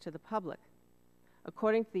creative works to the public.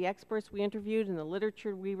 According to the experts we interviewed and the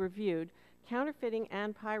literature we reviewed, counterfeiting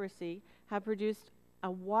and piracy have produced a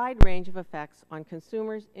wide range of effects on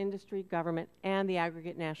consumers, industry, government, and the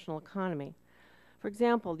aggregate national economy. For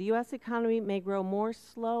example, the U.S. economy may grow more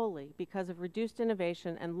slowly because of reduced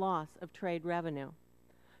innovation and loss of trade revenue.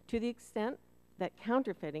 To the extent that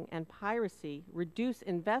counterfeiting and piracy reduce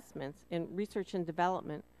investments in research and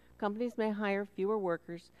development, companies may hire fewer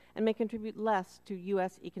workers and may contribute less to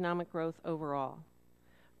U.S. economic growth overall.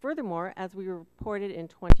 Furthermore, as we reported in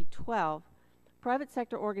 2012, private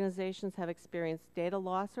sector organizations have experienced data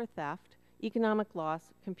loss or theft, economic loss,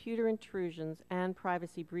 computer intrusions, and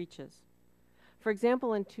privacy breaches. For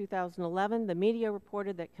example, in 2011, the media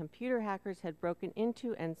reported that computer hackers had broken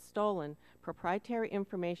into and stolen proprietary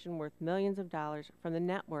information worth millions of dollars from the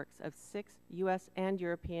networks of 6 U.S. and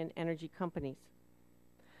European energy companies.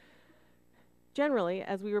 Generally,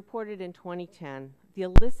 as we reported in 2010, the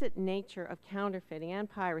illicit nature of counterfeiting and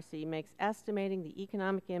piracy makes estimating the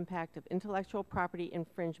economic impact of intellectual property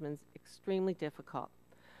infringements extremely difficult.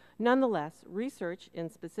 Nonetheless, research in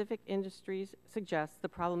specific industries suggests the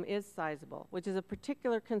problem is sizable, which is a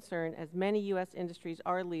particular concern as many U.S. industries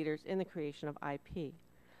are leaders in the creation of IP.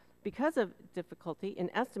 Because of difficulty in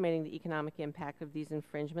estimating the economic impact of these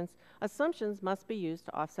infringements, assumptions must be used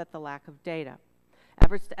to offset the lack of data.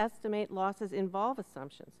 Efforts to estimate losses involve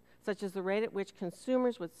assumptions, such as the rate at which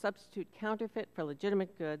consumers would substitute counterfeit for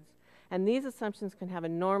legitimate goods, and these assumptions can have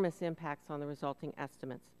enormous impacts on the resulting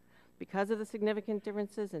estimates. Because of the significant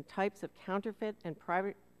differences in types of counterfeit and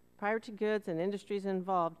priority goods and industries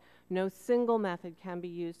involved, no single method can be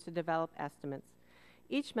used to develop estimates.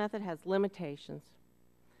 Each method has limitations,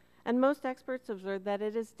 and most experts observe that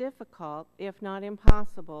it is difficult, if not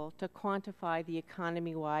impossible, to quantify the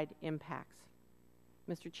economy-wide impacts.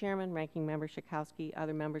 Mr. Chairman, Ranking Member Schakowsky,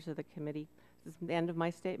 other members of the committee, this is the end of my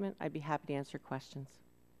statement. I'd be happy to answer questions.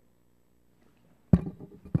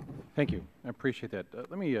 Thank you. I appreciate that.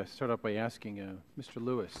 Let me start off by asking Mr.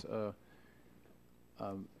 Lewis,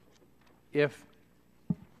 if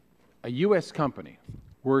a U.S. company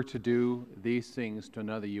were to do these things to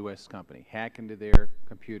another U.S. company, hack into their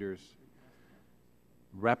computers,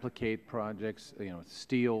 replicate projects,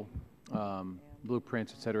 steal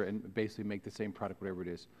blueprints, et cetera, and basically make the same product, whatever it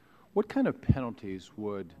is, what kind of penalties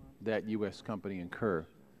would that U.S. company incur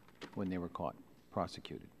when they were caught,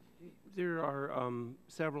 prosecuted? There are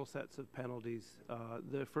several sets of penalties.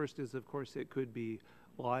 The first is, of course, it could be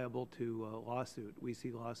liable to a lawsuit. We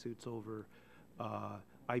see lawsuits over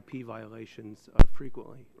IP violations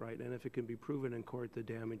frequently, right? And if it can be proven in court, the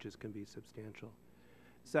damages can be substantial.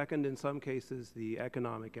 Second, in some cases, the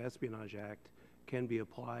Economic Espionage Act can be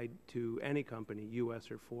applied to any company,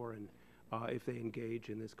 U.S. or foreign, if they engage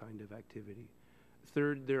in this kind of activity.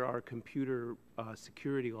 Third, there are computer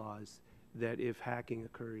security laws that if hacking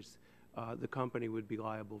occurs, the company would be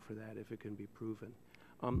liable for that if it can be proven.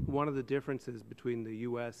 One of the differences between the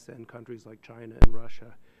U.S. and countries like China and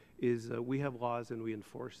Russia is we have laws and we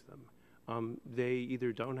enforce them. They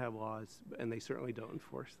either don't have laws and they certainly don't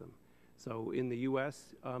enforce them. So in the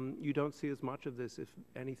U.S., you don't see as much of this, if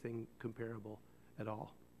anything, comparable at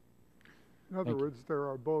all. In other words, there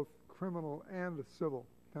are both criminal and civil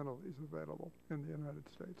penalties available in the United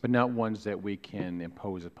States. But not ones that we can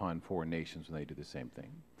impose upon foreign nations when they do the same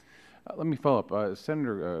thing. Let me follow up.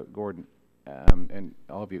 Senator Gordon and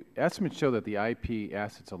all of you, estimates show that the IP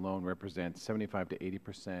assets alone represent 75 to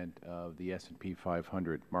 80% of the S&P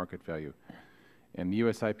 500 market value. And the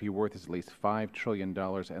U.S. IP worth is at least $5 trillion,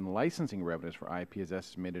 and licensing revenues for IP is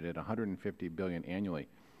estimated at $150 billion annually.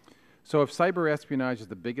 So if cyber espionage is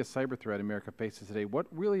the biggest cyber threat America faces today, what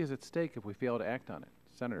really is at stake if we fail to act on it?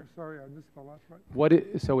 Senator. Sorry, I missed the last part.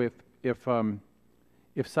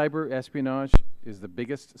 If cyber espionage is the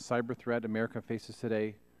biggest cyber threat America faces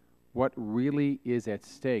today, what really is at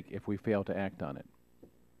stake if we fail to act on it?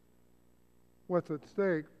 What's at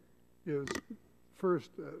stake is, first,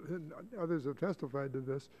 and others have testified to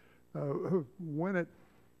this, when it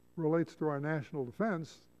relates to our national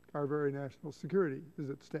defense, our very national security is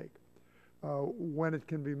at stake. When it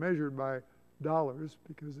can be measured by dollars,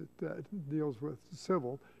 because it deals with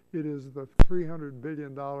civil, it is the $300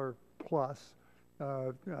 billion plus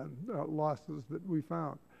losses that we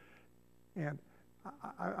found. And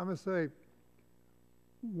I must say,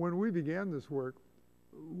 when we began this work,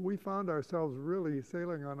 we found ourselves really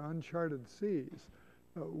sailing on uncharted seas.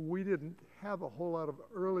 We didn't have a whole lot of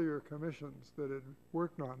earlier commissions that had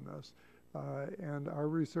worked on this, and our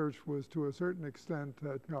research was to a certain extent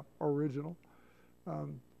original.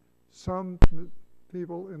 Some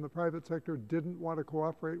people in the private sector didn't want to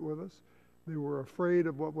cooperate with us. They were afraid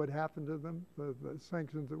of what would happen to them, the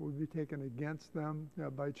sanctions that would be taken against them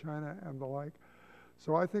by China and the like.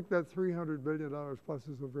 So I think that $300 billion plus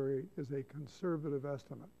is a conservative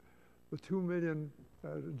estimate. The 2 million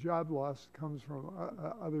job loss comes from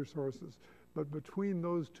other sources, but between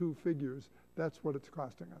those two figures, that's what it's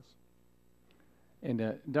costing us.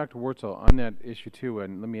 And Dr. Wurtzel, on that issue too,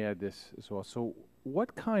 and let me add this as well. So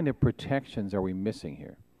what kind of protections are we missing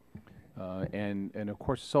here? And of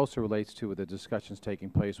course, this also relates to the discussions taking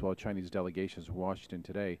place while Chinese delegations in Washington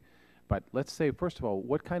today. But let's say, first of all,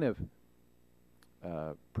 what kind of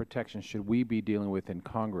protections should we be dealing with in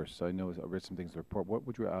Congress? I know I read some things in the report. What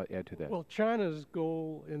would you add to that? Well, China's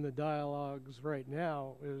goal in the dialogues right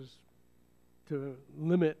now is to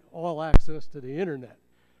limit all access to the Internet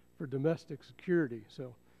for domestic security.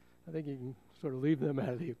 So I think you can sort of leave them out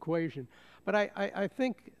of the equation. But I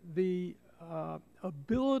think the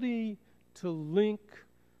ability to link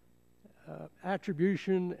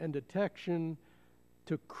attribution and detection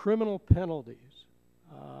to criminal penalties,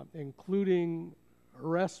 including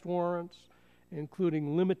arrest warrants,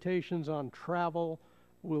 including limitations on travel,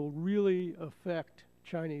 will really affect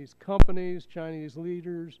Chinese companies, Chinese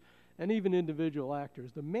leaders, and even individual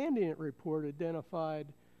actors. The Mandiant report identified,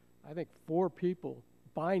 I think, 4 people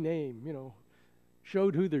by name,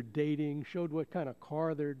 showed who they're dating, showed what kind of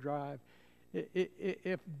car they drive.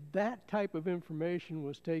 If that type of information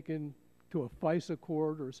was taken to a FISA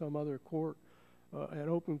court or some other court, an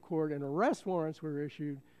open court, and arrest warrants were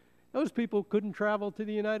issued, those people couldn't travel to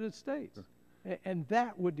the United States. Sure. And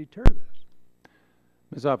that would deter this.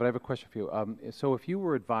 Ms. Ovid, I have a question for you. So if you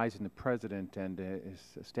were advising the President and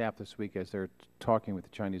his staff this week as they're talking with the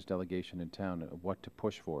Chinese delegation in town what to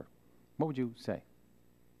push for, what would you say?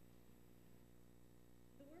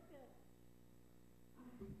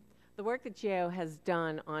 The work that GAO has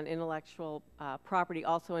done on intellectual property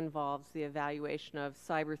also involves the evaluation of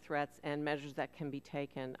cyber threats and measures that can be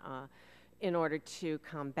taken in order to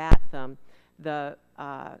combat them.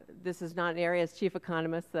 This is not an area as chief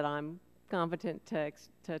economist that I'm competent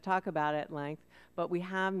to talk about at length, but we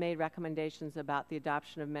have made recommendations about the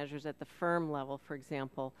adoption of measures at the firm level, for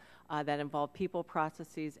example, that involve people,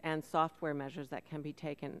 processes, and software measures that can be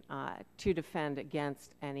taken to defend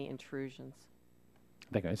against any intrusions.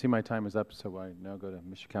 Thank you. I see my time is up, so I now go to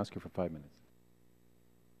Ms. Schakowsky for 5 minutes.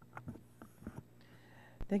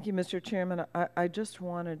 Thank you, Mr. Chairman. I just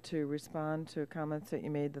wanted to respond to comments that you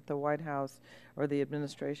made that the White House or the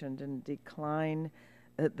administration didn't declined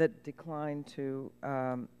to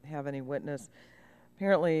have any witness.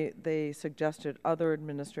 Apparently, they suggested other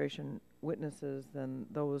administration witnesses than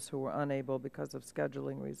those who were unable because of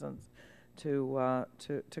scheduling reasons to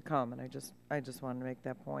come, and I just wanted to make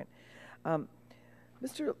that point.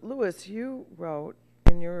 Mr. Lewis, you wrote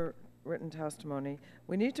in your written testimony,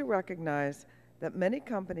 we need to recognize that many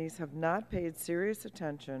companies have not paid serious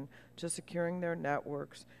attention to securing their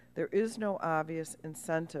networks. There is no obvious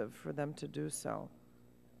incentive for them to do so.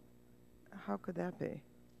 How could that be?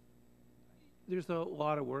 There's a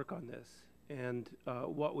lot of work on this, and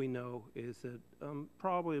what we know is that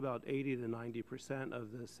probably about 80 to 90%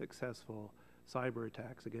 of the successful cyber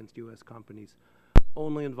attacks against U.S. companies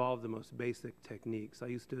only involve the most basic techniques. I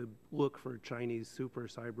used to look for Chinese super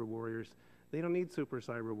cyber warriors. They don't need super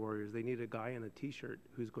cyber warriors. They need a guy in a t-shirt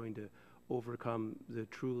who's going to overcome the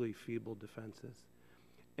truly feeble defenses.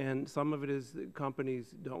 And some of it is that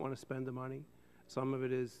companies don't want to spend the money. Some of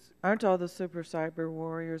it is... Aren't all the super cyber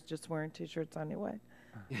warriors just wearing t-shirts anyway?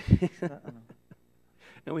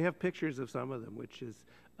 And we have pictures of some of them, which is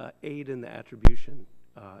aid in the attribution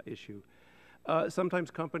issue.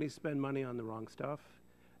 Sometimes companies spend money on the wrong stuff,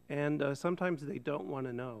 and sometimes they don't want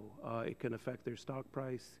to know. It can affect their stock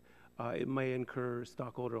price. It may incur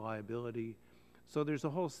stockholder liability. So there's a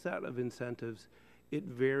whole set of incentives. It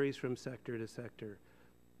varies from sector to sector.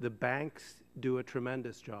 The banks do a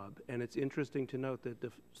tremendous job, and it's interesting to note that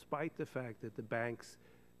despite the fact that the banks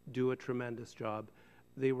do a tremendous job,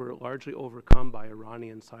 they were largely overcome by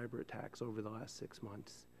Iranian cyber attacks over the last 6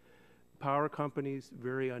 months. Power companies,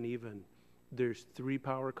 very uneven. There's 3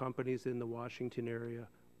 power companies in the Washington area.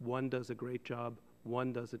 One does a great job,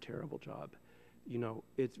 one does a terrible job. You know,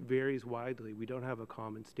 it varies widely. We don't have a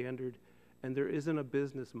common standard, and there isn't a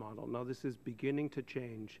business model. Now, this is beginning to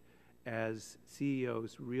change as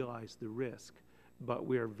CEOs realize the risk, but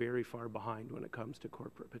we are very far behind when it comes to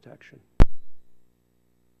corporate protection.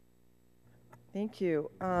 Thank you.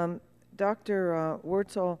 Dr.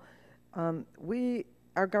 Wurtzel,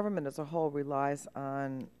 our government as a whole relies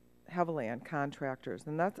heavily on contractors,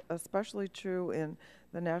 and that's especially true in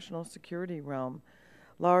the national security realm.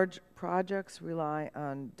 Large projects rely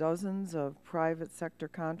on dozens of private sector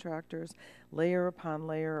contractors, layer upon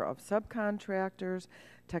layer of subcontractors.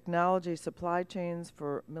 Technology supply chains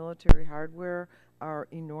for military hardware are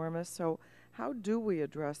enormous. So how do we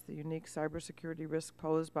address the unique cybersecurity risk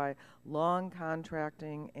posed by long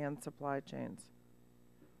contracting and supply chains?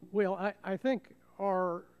 Well, I think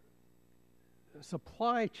our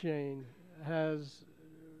supply chain has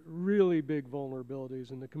really big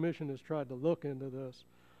vulnerabilities, and the Commission has tried to look into this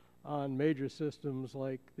on major systems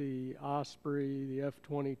like the Osprey, the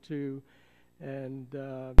F-22, and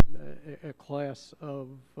a class of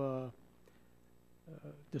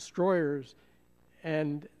destroyers.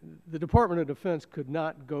 And the Department of Defense could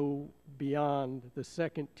not go beyond the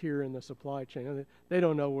second tier in the supply chain. They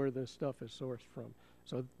don't know where this stuff is sourced from.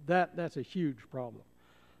 So that's a huge problem.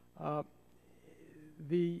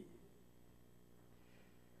 The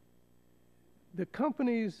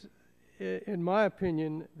companies, in my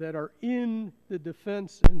opinion, that are in the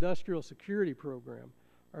Defense Industrial Security Program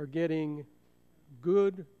are getting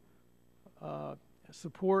good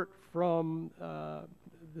support from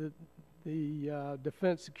the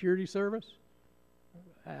Defense Security Service.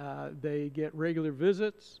 They get regular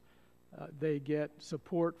visits. They get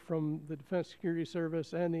support from the Defense Security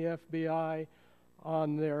Service and the FBI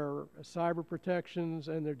on their cyber protections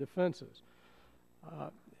and their defenses.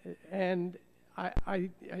 And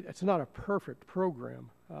it's not a perfect program.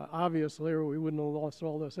 Obviously, or we wouldn't have lost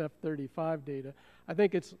all this F-35 data. I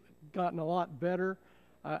think it's gotten a lot better.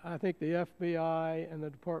 I think the FBI and the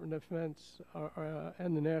Department of Defense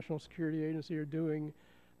and the National Security Agency are doing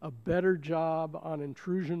a better job on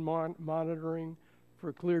intrusion monitoring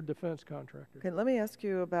for cleared defense contractors. Okay, let me ask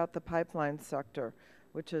you about the pipeline sector,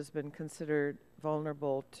 which has been considered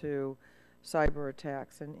vulnerable to cyber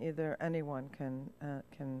attacks, and either anyone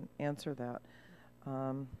can answer that.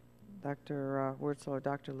 Dr. Wurtzel or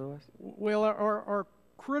Dr. Lewis? Well, our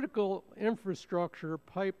critical infrastructure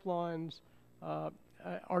pipelines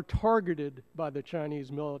are targeted by the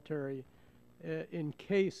Chinese military in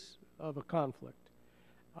case of a conflict.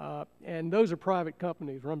 And those are private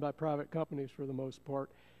companies, run by private companies for the most part.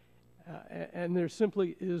 And there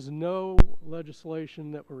simply is no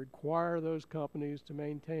legislation that will require those companies to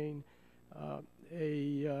maintain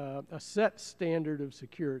a set standard of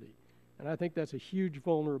security. And I think that's a huge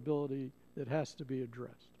vulnerability that has to be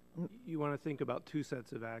addressed. You want to think about two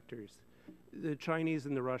sets of actors. The Chinese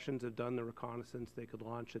and the Russians have done the reconnaissance. They could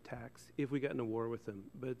launch attacks if we get in a war with them.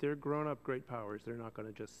 But they're grown-up great powers. They're not going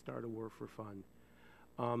to just start a war for fun.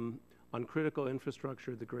 On critical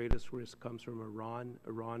infrastructure, the greatest risk comes from Iran.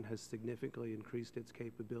 Iran has significantly increased its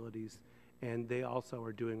capabilities, and they also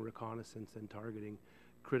are doing reconnaissance and targeting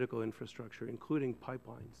critical infrastructure, including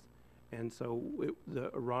pipelines. And so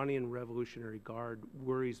the Iranian Revolutionary Guard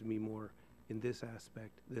worries me more in this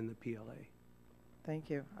aspect than the PLA. Thank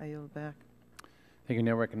you. I yield back. Thank you.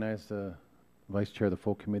 Now recognize the Vice Chair of the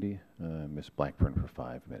full committee, Ms. Blackburn, for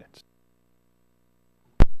 5 minutes.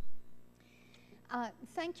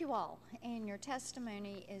 Thank you all, and your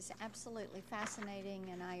testimony is absolutely fascinating,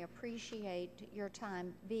 and I appreciate your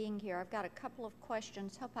time being here. I've got a couple of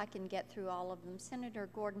questions. Hope I can get through all of them. Senator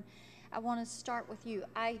Gordon, I want to start with you.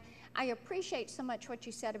 I appreciate so much what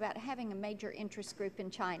you said about having a major interest group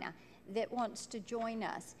in China that wants to join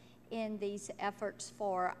us in these efforts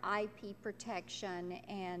for IP protection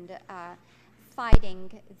and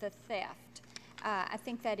fighting the theft. I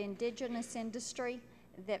think that indigenous industry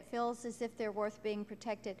that feels as if they're worth being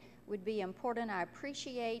protected would be important. I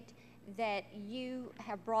appreciate that you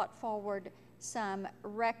have brought forward some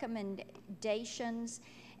recommendations,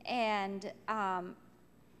 and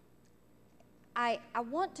I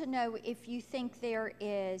want to know if you think there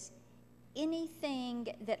is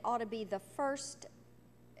anything that ought to be the first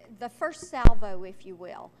salvo, if you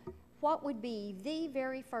will. What would be the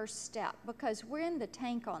very first step? Because we're in the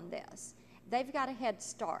tank on this. They've got a head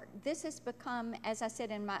start. This has become, as I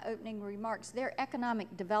said in my opening remarks, their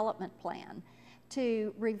economic development plan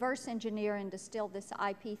to reverse engineer and distill this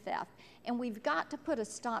IP theft. And we've got to put a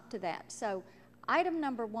stop to that. So item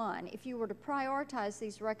number one, if you were to prioritize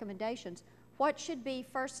these recommendations, what should be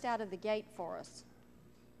first out of the gate for us?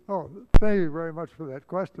 Oh, thank you very much for that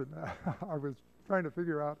question. I was trying to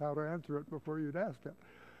figure out how to answer it before you'd asked it.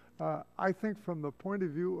 I think from the point of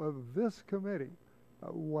view of this committee,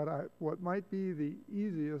 what might be the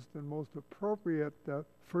easiest and most appropriate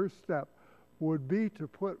first step would be to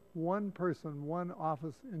put one person, one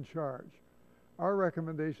office in charge. Our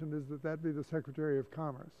recommendation is that that be the Secretary of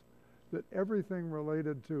Commerce, that everything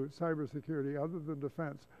related to cybersecurity other than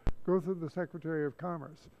defense go through the Secretary of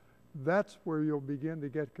Commerce. That's where you'll begin to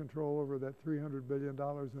get control over that $300 billion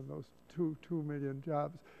and those 2 million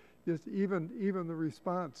jobs. Just even the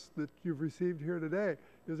response that you've received here today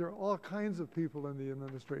is there are all kinds of people in the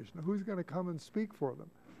administration. Who's going to come and speak for them?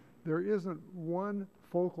 There isn't one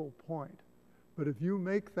focal point. But if you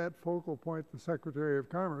make that focal point the Secretary of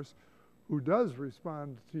Commerce, who does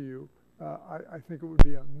respond to you, I think it would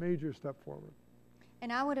be a major step forward.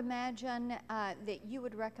 And I would imagine that you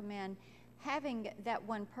would recommend having that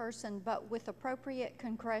one person, but with appropriate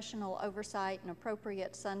congressional oversight and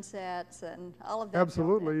appropriate sunsets and all of that.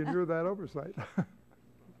 Absolutely, and you're that oversight.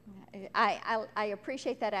 I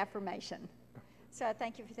appreciate that affirmation. So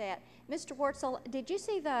thank you for that. Mr. Wurtzel, did you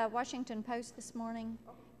see the Washington Post this morning?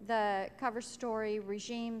 The cover story,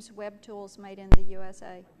 Regimes Web Tools Made in the USA?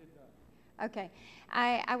 I did not. Okay.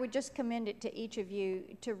 I would just commend it to each of you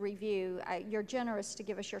to review. You're generous to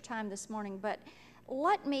give us your time this morning, but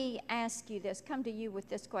let me ask you this, come to you with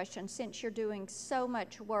this question, since you're doing so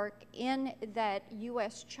much work in that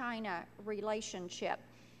U.S.-China relationship.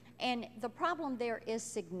 And the problem there is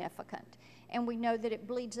significant. and we know that it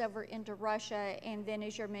bleeds over into Russia, and then,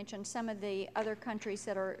 as you mentioned, some of the other countries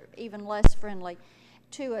that are even less friendly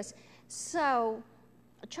to us. So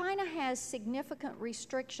China has significant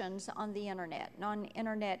restrictions on the internet and on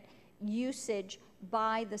internet usage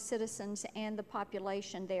by the citizens and the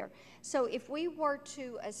population there. So if we were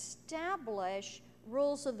to establish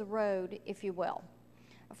rules of the road, if you will,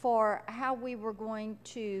 for how we were going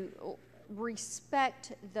to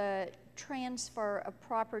respect the transfer of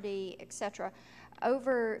property, etc.,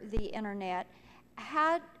 over the internet,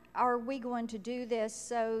 how are we going to do this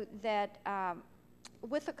so that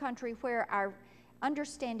with a country where our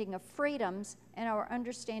understanding of freedoms and our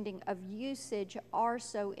understanding of usage are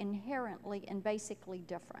so inherently and basically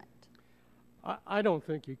different? I don't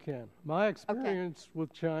think you can. My experience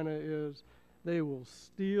with China is they will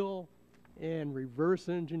steal and reverse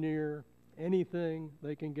engineer anything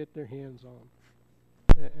they can get their hands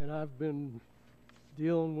on. And I've been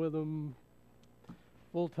dealing with them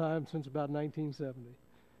full time since about 1970,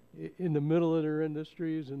 in the middle of their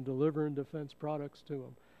industries and delivering defense products to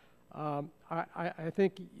them. I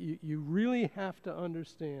think you really have to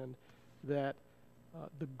understand that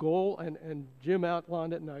the goal, and Jim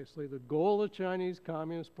outlined it nicely, the goal of the Chinese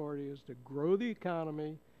Communist Party is to grow the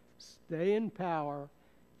economy, stay in power,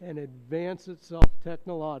 and advance itself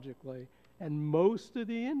technologically. And most of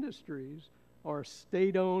the industries are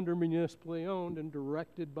state-owned or municipally owned and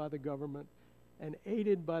directed by the government and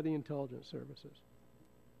aided by the intelligence services.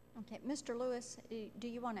 Okay, Mr. Lewis, do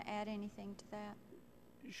you want to add anything to that?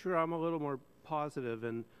 Sure, I'm a little more positive,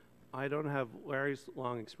 and I don't have Larry's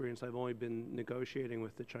long experience. I've only been negotiating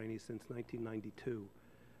with the Chinese since 1992.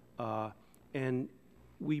 And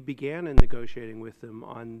we began in negotiating with them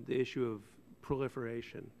on the issue of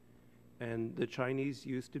proliferation. And the Chinese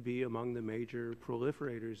used to be among the major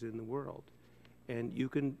proliferators in the world. And you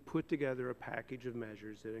can put together a package of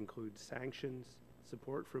measures that includes sanctions,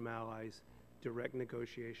 support from allies, direct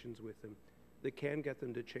negotiations with them, that can get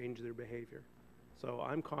them to change their behavior. So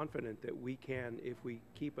I'm confident that we can, if we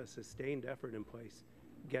keep a sustained effort in place,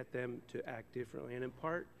 get them to act differently. And in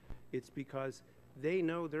part, it's because they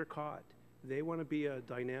know they're caught. They want to be a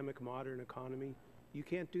dynamic, modern economy. You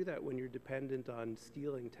can't do that when you're dependent on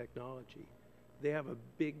stealing technology. They have a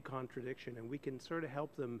big contradiction, and we can sort of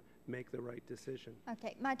help them make the right decision.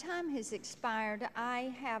 Okay, my time has expired.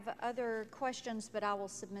 I have other questions, but I will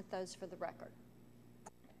submit those for the record.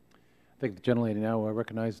 Thank the gentlelady. Now I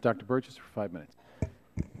recognize Dr. Burgess for 5 minutes.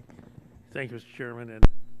 Thank you, Mr. Chairman. And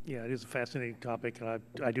yeah, it is a fascinating topic. And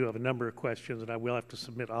I do have a number of questions, and I will have to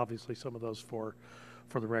submit, obviously, some of those for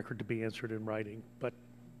the record to be answered in writing. But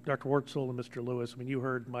Dr. Wartzel and Mr. Lewis, I mean, you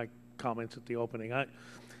heard my comments at the opening.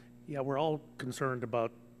 Yeah, we're all concerned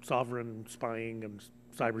about sovereign spying and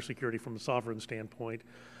cybersecurity from a sovereign standpoint.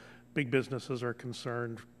 Big businesses are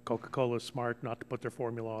concerned. Coca-Cola is smart not to put their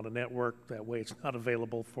formula on a network. That way it's not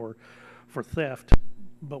available for theft.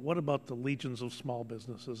 But what about the legions of small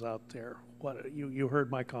businesses out there? You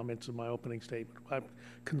heard my comments in my opening statement. I'm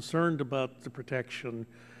concerned about the protection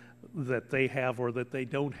that they have or that they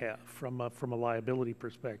don't have from a liability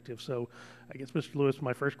perspective. So I guess, Mr. Lewis,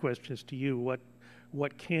 my first question is to you.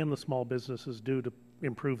 What can the small businesses do to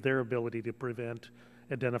improve their ability to prevent,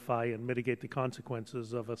 identify, and mitigate the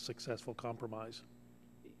consequences of a successful compromise?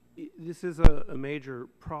 This is a major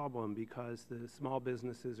problem because the small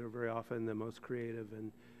businesses are very often the most creative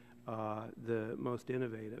and the most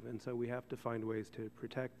innovative, and so we have to find ways to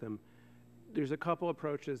protect them. There's a couple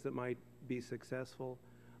approaches that might be successful.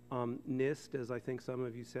 NIST, as I think some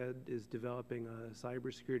of you said, is developing a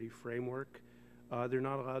cybersecurity framework. They're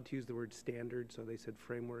not allowed to use the word standard, so they said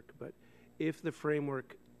framework, but if the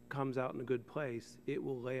framework comes out in a good place, it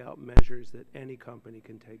will lay out measures that any company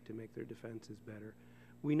can take to make their defenses better.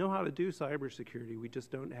 We know how to do cybersecurity, we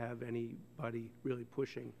just don't have anybody really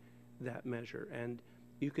pushing that measure. And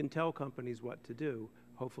you can tell companies what to do.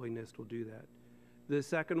 Hopefully NIST will do that. The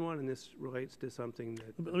second one, and this relates to something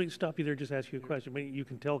that... Let me stop you there, just ask you a question. You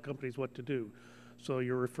can tell companies what to do. So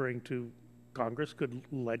you're referring to Congress could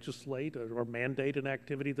legislate or mandate an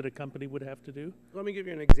activity that a company would have to do? Let me give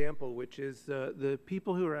you an example, which is the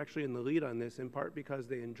people who are actually in the lead on this, in part because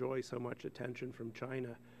they enjoy so much attention from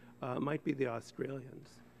China, might be the Australians.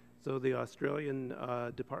 So the Australian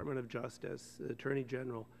Department of Justice, the Attorney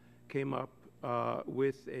General, came up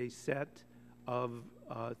with a set of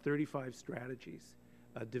 35 strategies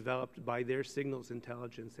developed by their signals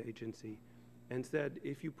intelligence agency and said,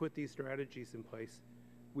 if you put these strategies in place,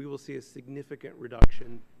 we will see a significant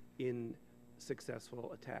reduction in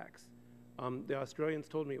successful attacks. The Australians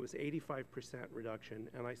told me it was 85% reduction,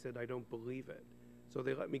 and I said, I don't believe it. So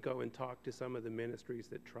they let me go and talk to some of the ministries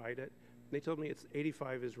that tried it, They told me it's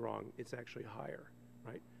 85 is wrong. It's actually higher,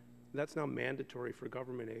 right? That's now mandatory for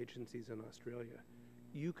government agencies in Australia.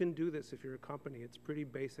 You can do this if you're a company. It's pretty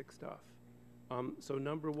basic stuff. So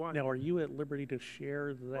number one. Now, are you at liberty to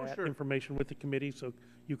share that information with the committee so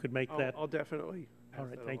you could make that? I'll definitely. All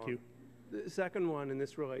right, thank you. The second one, and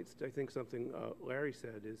this relates to, I think, something Larry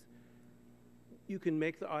said, is you can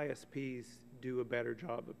make the ISPs do a better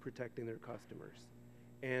job of protecting their customers.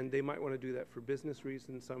 And they might want to do that for business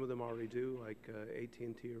reasons. Some of them already do, like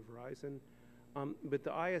AT&T or Verizon. But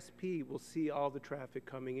the ISP will see all the traffic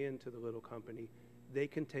coming into the little company. They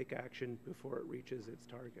can take action before it reaches its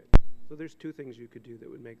target. So there's two things you could do that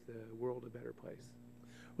would make the world a better place.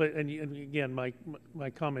 But, and again, my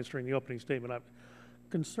comments during the opening statement, I'm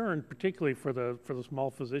concerned particularly for the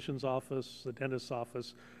small physician's office, the dentist's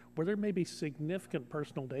office, where there may be significant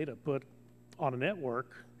personal data put on a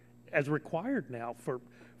network as required now for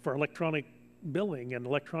electronic billing and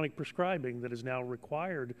electronic prescribing that is now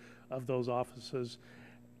required of those offices.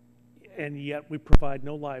 And yet we provide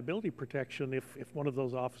no liability protection if one of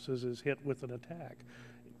those offices is hit with an attack.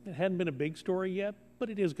 It hadn't been a big story yet, but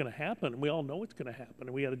it is going to happen. We all know it's going to happen. And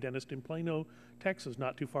we had a dentist in Plano, Texas,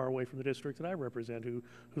 not too far away from the district that I represent, who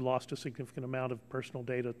lost a significant amount of personal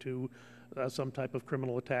data to some type of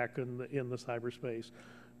criminal attack in the cyberspace.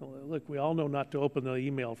 Look, we all know not to open the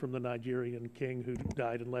email from the Nigerian king who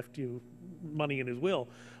died and left you money in his will.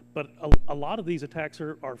 But a lot of these attacks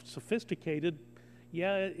are sophisticated.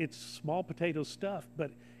 Yeah, it's small potato stuff, but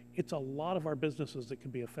it's a lot of our businesses that can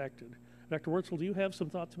be affected. Dr. Wurtzel, do you have some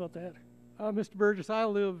thoughts about that? Mr. Burgess, I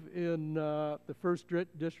live in the 1st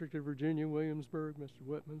District of Virginia, Williamsburg, Mr.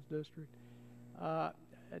 Whitman's district.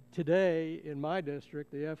 Today, in my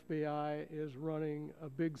district, the FBI is running a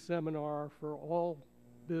big seminar for all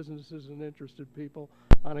businesses and interested people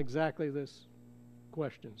on exactly this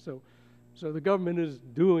question. So the government is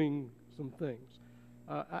doing some things.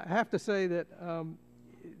 I have to say that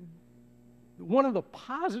one of the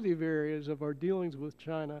positive areas of our dealings with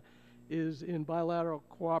China is in bilateral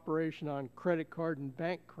cooperation on credit card and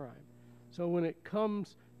bank crime. So when it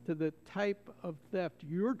comes to the type of theft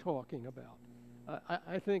you're talking about,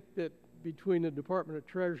 I think that between the Department of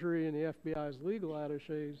Treasury and the FBI's legal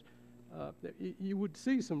attaches, you would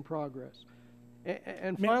see some progress.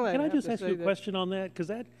 And finally, can I just ask you a question on that? Because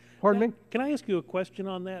that. Pardon me? Can I ask you a question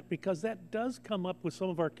on that? Because that does come up with some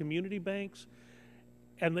of our community banks,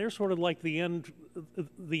 and they're sort of like the end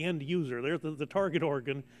user. They're the target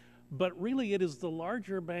organ. But really, it is the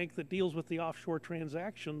larger bank that deals with the offshore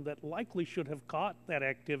transaction that likely should have caught that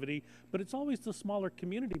activity, but it's always the smaller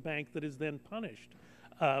community bank that is then punished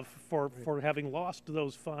for having lost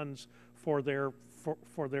those funds for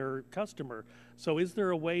their customer. So is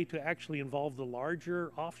there a way to actually involve the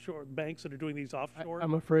larger offshore banks that are doing these offshore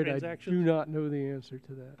I'm afraid transactions? I do not know the answer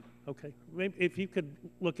to that. Okay. Maybe if you could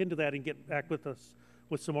look into that and get back with us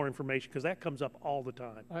with some more information, because that comes up all the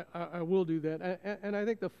time. I will do that. And I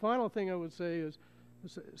think the final thing I would say is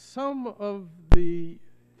some of the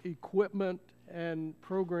equipment and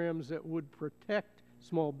programs that would protect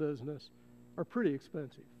small business are pretty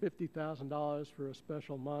expensive, $50,000 for a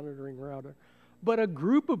special monitoring router. But a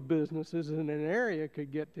group of businesses in an area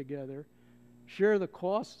could get together, share the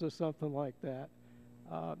costs of something like that,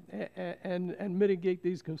 and mitigate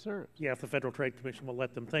these concerns. Yeah, if the Federal Trade Commission will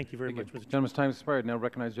let them. Thank you very much, Mr. Chairman. Gentleman's time has expired. Now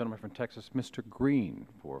recognize the gentleman from Texas, Mr. Green,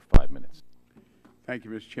 for 5 minutes. Thank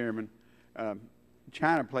you, Mr. Chairman.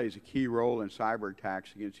 China plays a key role in cyber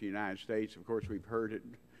attacks against the United States. Of course, we've heard it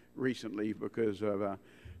recently because of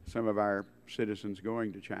some of our citizens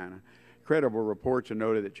going to China. Credible reports have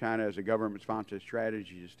noted that China has a government-sponsored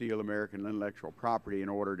strategy to steal American intellectual property in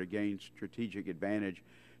order to gain strategic advantage,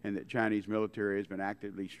 and that Chinese military has been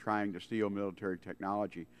actively trying to steal military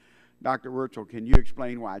technology. Dr. Wurtzel, can you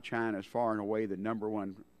explain why China is far and away the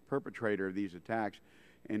 #1 perpetrator of these attacks,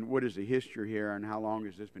 and what is the history here, and how long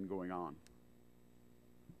has this been going on?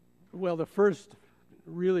 Well, the first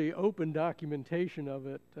really open documentation of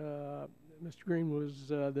it, Mr. Green, was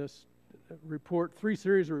this report, 3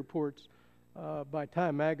 series of reports by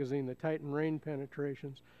Time Magazine, the Titan Rain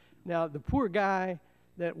penetrations. Now, the poor guy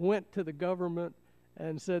that went to the government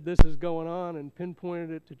and said this is going on and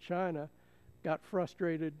pinpointed it to China got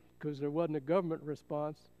frustrated because there wasn't a government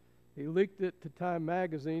response. He leaked it to Time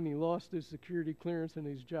Magazine. He lost his security clearance and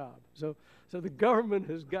his job. So the government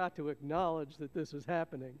has got to acknowledge that this is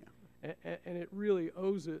happening, and it really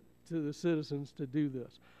owes it to the citizens to do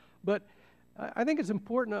this. But I think it's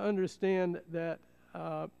important to understand that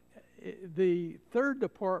the 3rd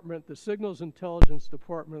Department, the Signals Intelligence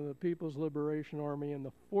Department of the People's Liberation Army, and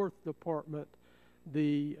the 4th Department,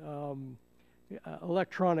 the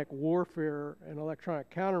electronic warfare and electronic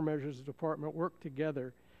countermeasures department work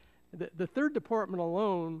together. The third department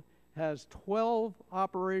alone has 12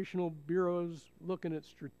 operational bureaus looking at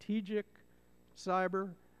strategic cyber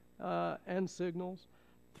and signals,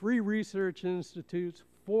 3 research institutes,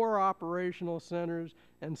 4 operational centers,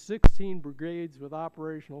 and 16 brigades with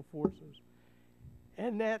operational forces.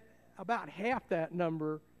 And that about half that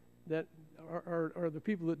number that are the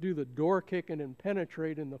people that do the door kicking and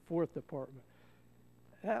penetrate in the 4th department.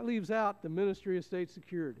 That leaves out the Ministry of State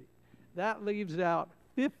Security. That leaves out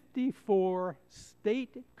 54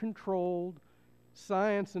 state-controlled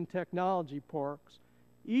science and technology parks,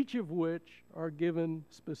 each of which are given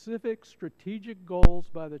specific strategic goals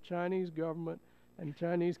by the Chinese government and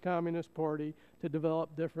Chinese Communist Party to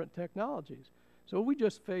develop different technologies. So we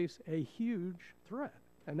just face a huge threat,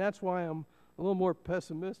 and that's why I'm a little more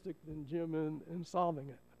pessimistic than Jim in solving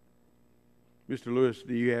it. Mr. Lewis,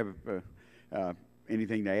 do you have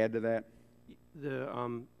anything to add to that?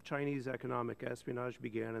 The Chinese economic espionage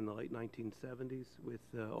began in the late 1970s with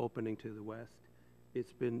the opening to the West.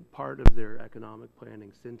 It's been part of their economic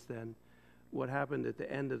planning since then. What happened at the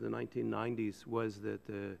end of the 1990s was that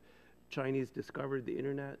the Chinese discovered the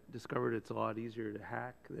internet, discovered it's a lot easier to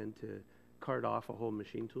hack than to cart off a whole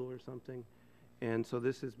machine tool or something. And so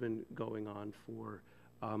this has been going on for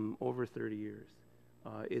over 30 years.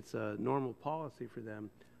 It's a normal policy for them.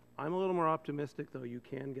 I'm a little more optimistic, though. You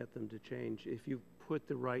can get them to change if you put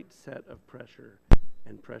the right set of pressure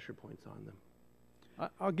and pressure points on them.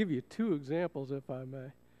 I'll give you 2 examples, if I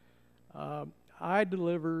may. I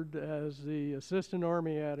delivered, as the Assistant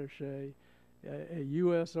Army Attaché, a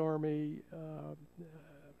U.S. Army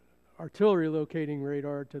artillery locating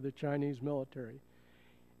radar to the Chinese military.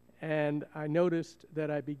 And I noticed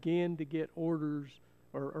that I began to get orders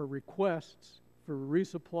or requests for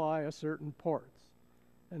resupply of certain parts.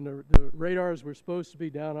 And the radars were supposed to be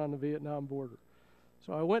down on the Vietnam border.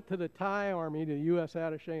 So I went to the Thai Army, the U.S.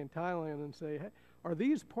 Attaché in Thailand, and say, hey, are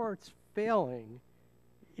these parts failing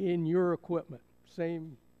in your equipment?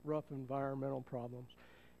 Same rough environmental problems.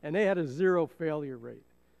 And they had a 0 failure rate.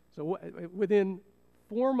 So within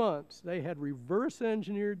 4 months, they had reverse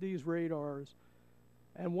engineered these radars,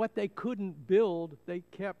 and what they couldn't build, they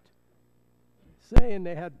kept saying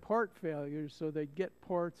they had part failures, so they'd get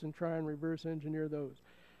parts and try and reverse engineer those.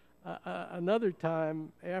 Another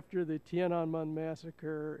time, after the Tiananmen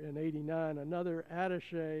massacre in '89, another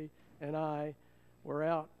attaché and I were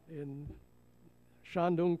out in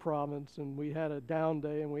Shandong province, and we had a down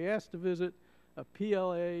day, and we asked to visit a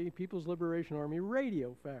PLA, People's Liberation Army,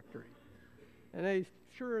 radio factory. And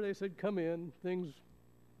they said, come in. Things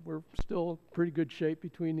were still pretty good shape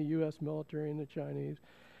between the U.S. military and the Chinese.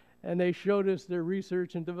 And they showed us their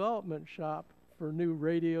research and development shop for new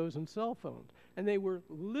radios and cell phones. And they were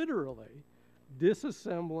literally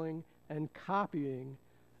disassembling and copying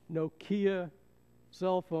Nokia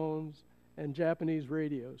cell phones and Japanese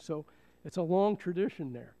radios. So it's a long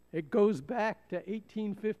tradition there. It goes back to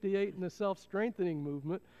 1858 in the self-strengthening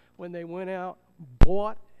movement, when they went out,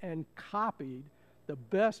 bought, and copied the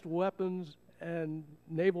best weapons and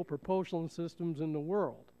naval propulsion systems in the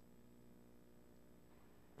world.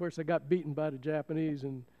 Of course, they got beaten by the Japanese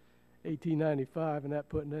in 1895, and that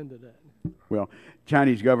put an end to that. Well,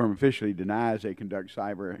 Chinese government officially denies they conduct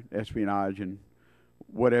cyber espionage, and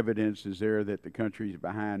what evidence is there that the country is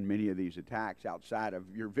behind many of these attacks outside of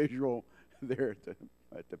your visual there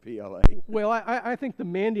at the PLA? Well, I think the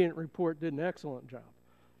Mandiant report did an excellent job.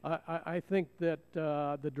 I think that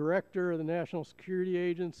the director of the National Security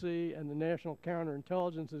Agency and the National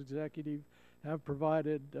Counterintelligence Executive have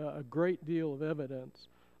provided a great deal of evidence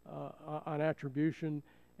on attribution,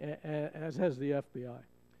 as has the FBI.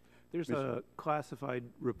 There's a classified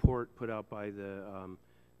report put out by the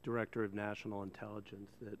Director of National Intelligence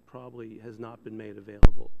that probably has not been made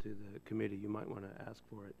available to the committee. You might want to ask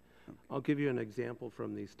for it. Okay. I'll give you an example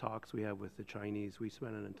from these talks we have with the Chinese. We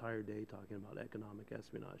spent an entire day talking about economic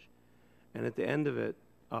espionage. And at the end of it,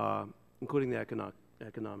 including the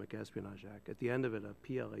Economic Espionage Act, at the end of it, a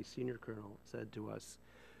PLA senior colonel said to us,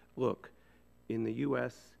 look, in the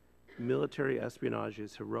U.S., military espionage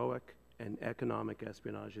is heroic and economic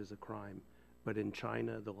espionage is a crime. But in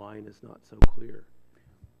China, the line is not so clear.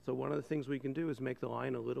 So one of the things we can do is make the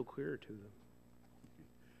line a little clearer to them.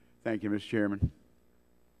 Thank you, Mr. Chairman.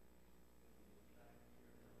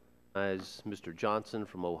 As Mr. Johnson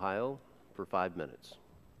from Ohio for 5 minutes.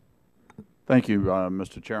 Thank you,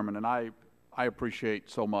 Mr. Chairman, and I appreciate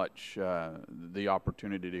so much the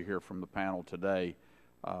opportunity to hear from the panel today.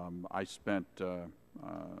 I spent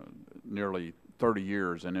nearly 30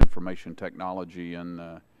 years in information technology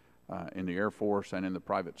and in the Air Force and in the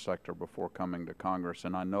private sector before coming to Congress.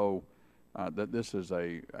 And I know that this is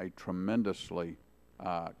a tremendously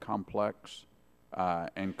complex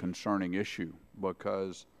and concerning issue,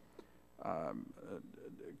 because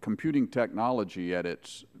computing technology at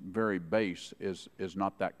its very base is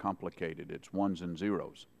not that complicated. It's ones and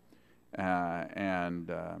zeros.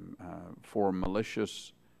 For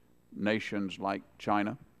malicious nations like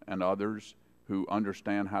China and others who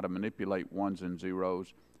understand how to manipulate ones and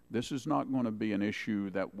zeros, this is not going to be an issue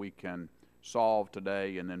that we can solve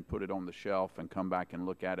today and then put it on the shelf and come back and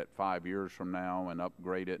look at it 5 years from now and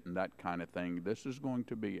upgrade it and that kind of thing. This is going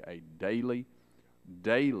to be a daily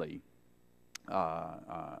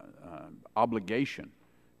obligation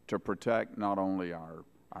to protect not only our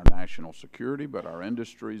national security, but our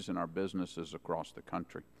industries and our businesses across the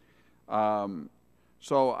country.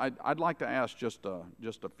 So I'd like to ask just a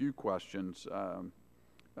few questions.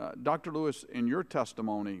 Dr. Lewis, in your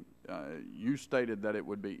testimony, you stated that it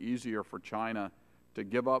would be easier for China to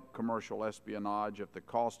give up commercial espionage if the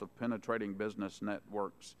cost of penetrating business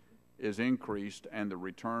networks is increased and the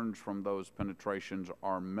returns from those penetrations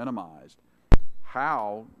are minimized.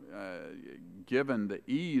 How, given the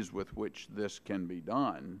ease with which this can be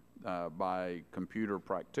done by computer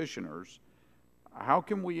practitioners, how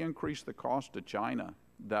can we increase the cost to China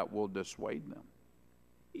that will dissuade them?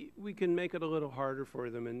 We can make it a little harder for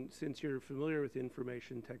them, and since you're familiar with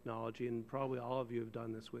information technology, and probably all of you have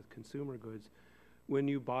done this with consumer goods, when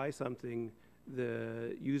you buy something,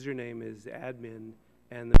 the username is admin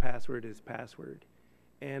and the password is password.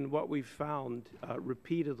 And what we've found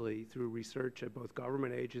repeatedly through research at both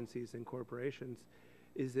government agencies and corporations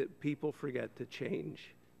is that people forget to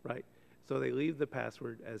change, right? So they leave the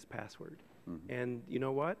password as password. Mm-hmm. And you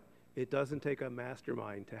know what? It doesn't take a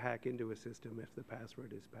mastermind to hack into a system if the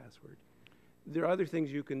password is password. There are other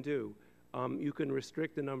things you can do. You can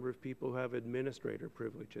restrict the number of people who have administrator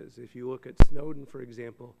privileges. If you look at Snowden, for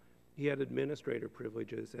example, he had administrator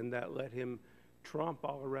privileges, and that let him tromp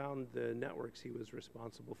all around the networks he was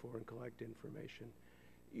responsible for and collect information.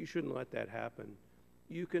 You shouldn't let that happen.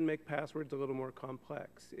 You can make passwords a little more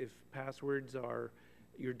complex. If passwords are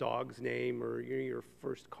your dog's name or your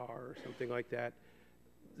first car or something like that,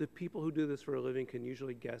 the people who do this for a living can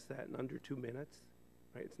usually guess that in under 2 minutes,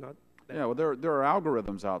 right? It's not that. Yeah, well, there are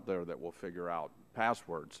algorithms out there that will figure out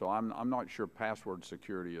passwords. So I'm not sure password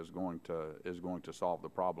security is going to solve the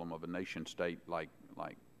problem of a nation state like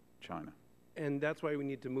China. And that's why we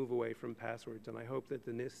need to move away from passwords. And I hope that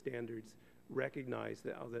the NIST standards recognize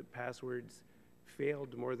that passwords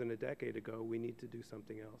failed more than a decade ago. We need to do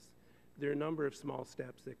something else. There are a number of small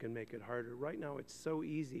steps that can make it harder. Right now, it's so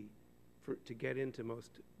easy to get into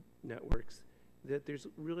most networks that there's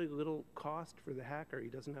really little cost for the hacker. He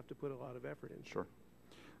doesn't have to put a lot of effort into Sure.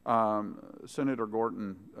 Senator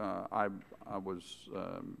Gorton, I was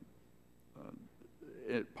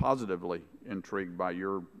positively intrigued by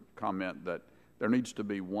your comment that there needs to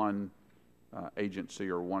be one agency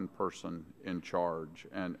or one person in charge,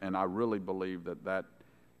 and I really believe that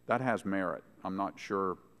has merit. I'm not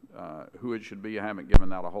sure who it should be. I haven't given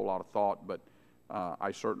that a whole lot of thought, but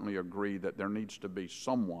I certainly agree that there needs to be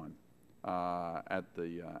someone at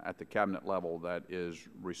the cabinet level that is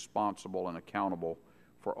responsible and accountable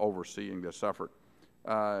for overseeing this effort.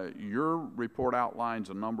 Your report outlines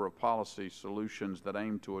a number of policy solutions that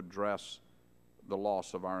aim to address the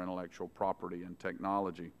loss of our intellectual property and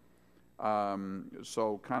technology.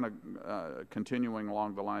 So kind of continuing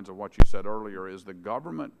along the lines of what you said earlier, is the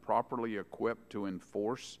government properly equipped to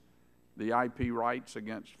enforce the IP rights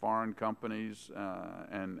against foreign companies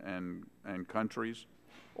and countries,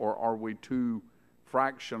 or are we too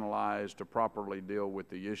fractionalized to properly deal with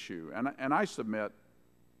the issue? And I submit,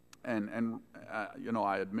 you know,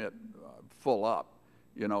 I admit full up,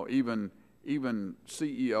 you know, even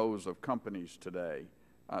CEOs of companies today,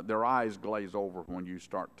 their eyes glaze over when you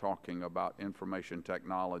start talking about information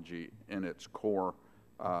technology in its core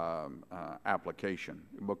application,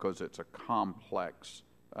 because it's a complex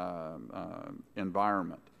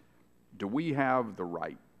environment. Do we have the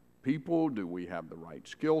right people? Do we have the right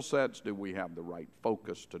skill sets? Do we have the right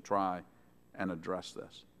focus to try and address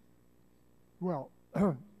this? Well,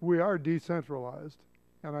 we are decentralized,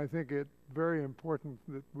 and I think it's very important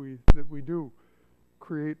that we do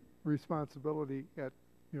create responsibility at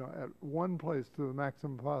one place to the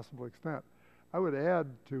maximum possible extent. I would add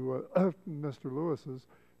to Mr. Lewis's,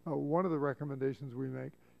 one of the recommendations we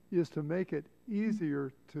make is to make it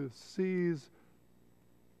easier to seize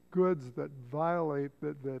goods that violate,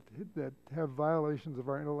 that have violations of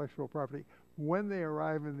our intellectual property when they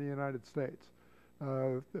arrive in the United States.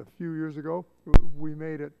 A few years ago, we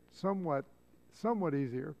made it somewhat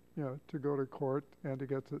easier to go to court and to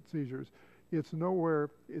get seizures. It's nowhere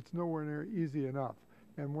near easy enough.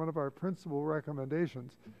 And one of our principal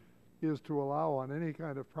recommendations is to allow on any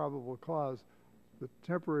kind of probable cause the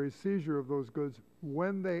temporary seizure of those goods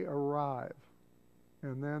when they arrive,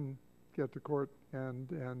 and then get to court and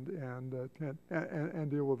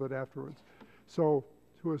deal with it afterwards. So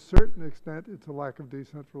to a certain extent, it's a lack of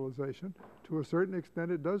decentralization. To a certain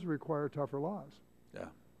extent, it does require tougher laws. Yeah.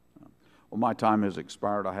 Well, my time has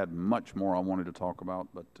expired. I had much more I wanted to talk about,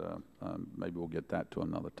 but maybe we'll get that to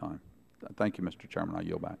another time. Thank you, Mr. Chairman. I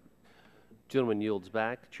yield back. Gentleman yields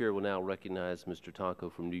back. The chair will now recognize Mr.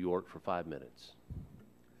 Tonko from New York for 5 minutes.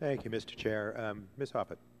 Thank you, Mr. Chair. Ms.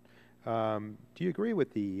 Hoffett, do you agree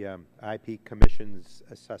with the IP Commission's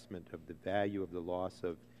assessment of the value of the loss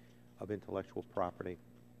of intellectual property?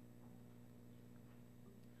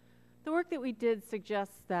 The work that we did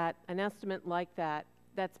suggests that an estimate like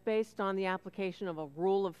that's based on the application of a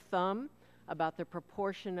rule of thumb about the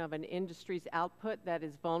proportion of an industry's output that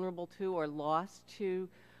is vulnerable to or lost to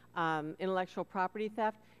intellectual property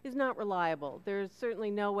theft, is not reliable. There's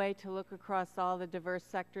certainly no way to look across all the diverse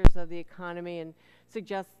sectors of the economy and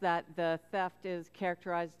suggest that the theft is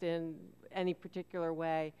characterized in any particular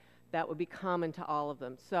way that would be common to all of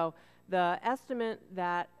them. So the estimate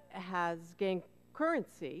that has gained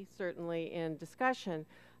currency, certainly in discussion,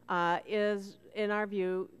 is, in our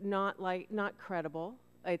view, not credible.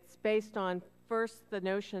 It's based on, first, the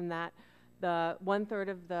notion that the 1/3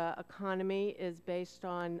 of the economy is based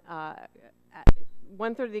on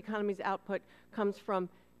 1/3 of the economy's output comes from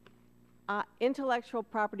intellectual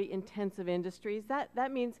property intensive industries.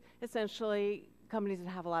 That means essentially companies that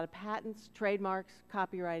have a lot of patents, trademarks,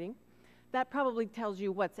 copywriting. That probably tells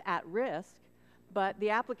you what's at risk, but the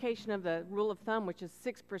application of the rule of thumb, which is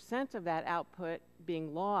 6% of that output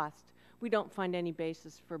being lost, we don't find any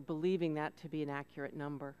basis for believing that to be an accurate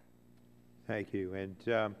number. Thank you. And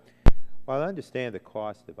while I understand the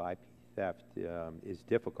cost of IP theft is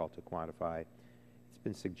difficult to quantify, it's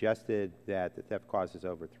been suggested that the theft causes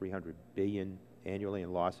over $300 billion annually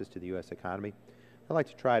in losses to the U.S. economy. I'd like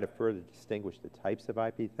to try to further distinguish the types of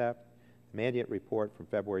IP theft. The Mandiant report from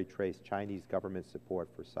February traced Chinese government support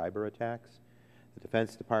for cyber attacks. The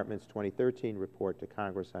Defense Department's 2013 report to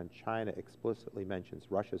Congress on China explicitly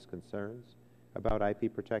mentions Russia's concerns about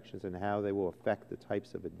IP protections and how they will affect the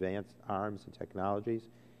types of advanced arms and technologies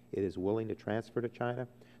it is willing to transfer to China.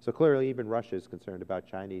 So clearly, even Russia is concerned about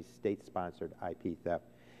Chinese state-sponsored IP theft.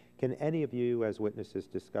 Can any of you, as witnesses,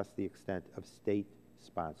 discuss the extent of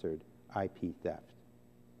state-sponsored IP theft?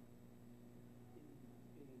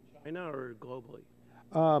 In China or globally?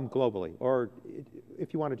 Globally, or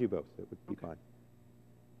if you want to do both, it would be fine.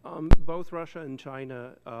 Both Russia and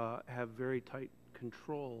China have very tight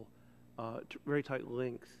control, very tight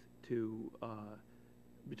links to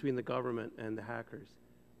between the government and the hackers.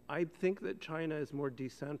 I think that China is more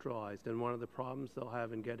decentralized, and one of the problems they'll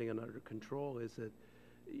have in getting it under control is that,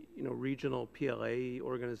 regional PLA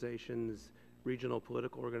organizations, regional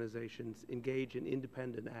political organizations engage in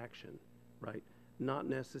independent action, right? Not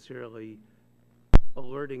necessarily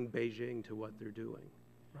alerting Beijing to what they're doing,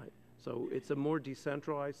 right? So it's a more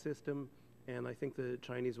decentralized system, and I think the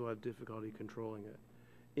Chinese will have difficulty controlling it.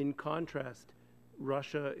 In contrast,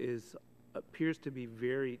 Russia appears to be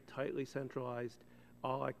very tightly centralized.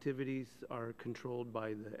 All activities are controlled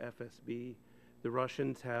by the FSB. The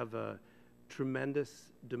Russians have a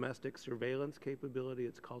tremendous domestic surveillance capability.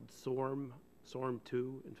 It's called SORM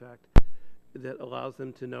 2, in fact, that allows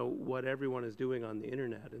them to know what everyone is doing on the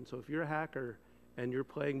internet. And so if you're a hacker and you're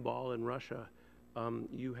playing ball in Russia,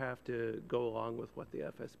 you have to go along with what the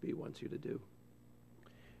FSB wants you to do.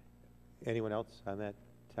 Anyone else on that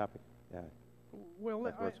topic? Well,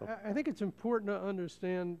 I think it's important to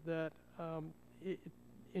understand that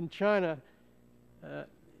in China,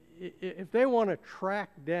 if they want to track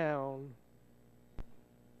down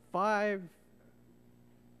 5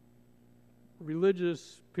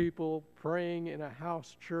 religious people praying in a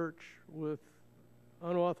house church with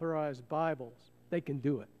unauthorized Bibles, they can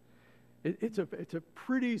do it. It's a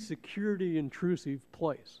pretty security intrusive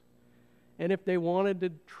place. And if they wanted to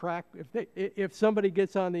track, if somebody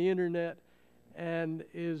gets on the internet and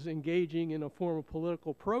is engaging in a form of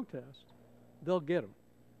political protest, they'll get them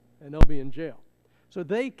and they'll be in jail. So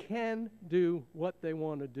they can do what they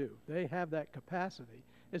want to do. They have that capacity.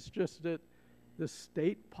 It's just that the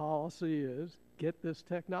state policy is get this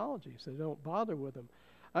technology, so don't bother with them.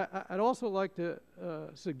 I'd also like to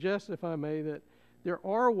suggest, if I may, that there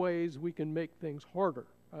are ways we can make things harder.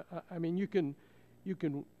 I mean, you can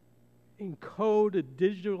encode a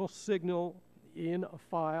digital signal in a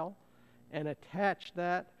file and attach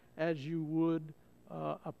that as you would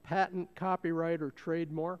a patent, copyright, or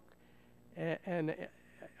trademark, and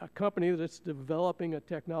a company that's developing a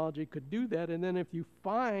technology could do that. And then if you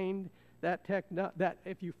find that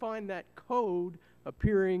code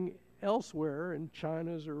appearing elsewhere in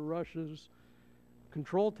China's or Russia's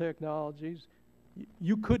control technologies,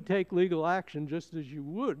 you could take legal action just as you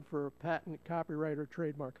would for a patent, copyright, or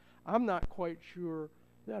trademark. I'm not quite sure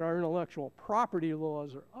that our intellectual property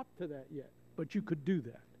laws are up to that yet, but you could do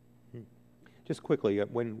that. Just quickly,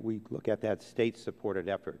 when we look at that state-supported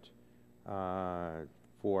effort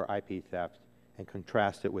for IP theft and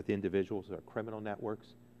contrast it with individuals or criminal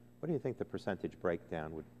networks, what do you think the percentage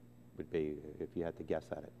breakdown would be if you had to guess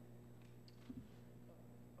at it?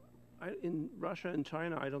 In Russia and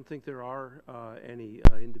China, I don't think there are any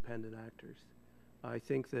independent actors. I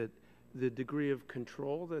think that the degree of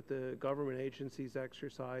control that the government agencies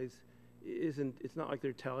exercise it's not like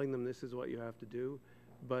they're telling them this is what you have to do,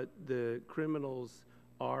 but the criminals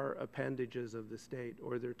are appendages of the state,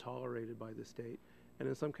 or they're tolerated by the state. And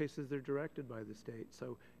in some cases, they're directed by the state.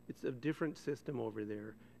 So it's a different system over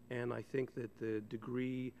there. And I think that the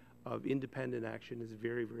degree of independent action is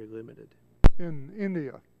very, very limited. In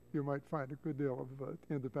India, you might find a good deal of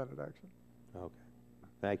independent action. Okay.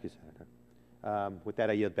 Thank you, Senator. With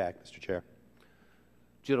that, I yield back, Mr. Chair.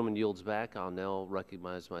 Gentleman yields back. I'll now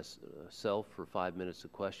recognize myself for 5 minutes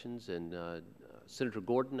of questions. And Senator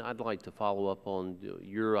Gordon, I'd like to follow up on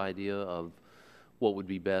your idea of what would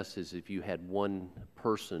be best is if you had one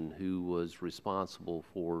person who was responsible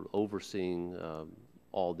for overseeing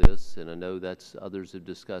all this, and I know that's others have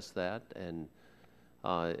discussed that, and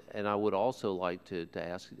I would also like to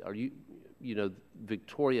ask, are you know,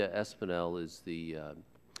 Victoria Espinel is the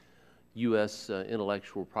U.S.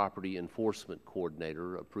 Intellectual Property Enforcement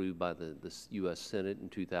Coordinator, approved by the U.S. Senate in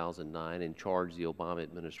 2009, and charged the Obama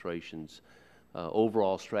administration's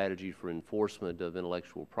overall strategy for enforcement of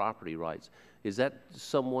intellectual property rights. Is that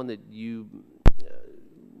someone that you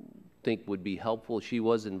think would be helpful? She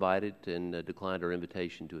was invited and declined our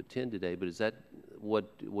invitation to attend today, but is that what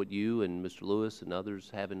you and Mr. Lewis and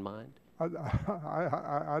others have in mind?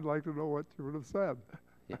 I'd like to know what you would have said.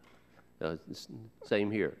 Yeah.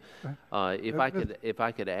 Same here. If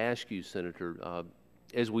I could ask you, Senator,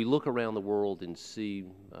 as we look around the world and see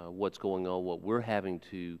what's going on, what we're having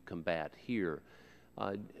to combat here,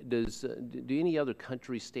 do any other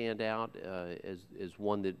countries stand out as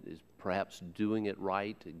one that is perhaps doing it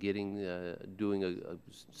right, doing a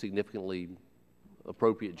significantly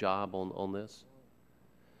appropriate job on this?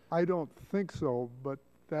 I don't think so, but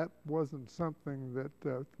that wasn't something that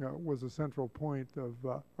was a central point of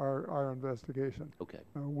our investigation. Okay.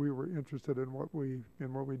 We were interested in what we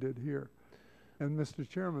did here. And Mr.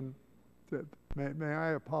 Chairman, may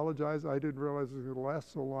I apologize? I didn't realize it was going to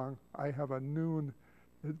last so long. I have a noon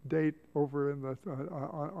date over in the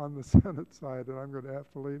on the Senate side, and I'm going to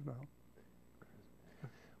have to leave now.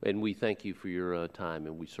 And we thank you for your time,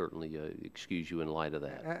 and we certainly excuse you in light of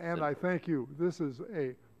that. And I thank you. This is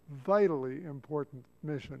a vitally important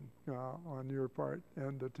mission on your part,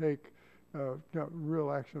 and to take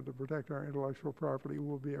real action to protect our intellectual property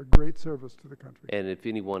will be a great service to the country. And if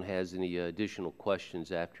anyone has any additional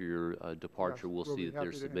questions after your departure, Yes, we'll see that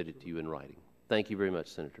they're submitted to you in writing. Thank you very much,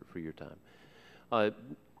 Senator, for your time.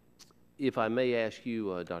 If I may ask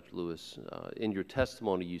you, Dr. Lewis, in your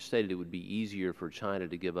testimony, you stated it would be easier for China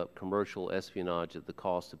to give up commercial espionage if the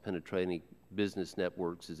cost of penetrating business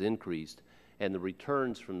networks is increased and the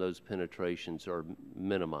returns from those penetrations are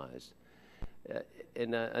minimized.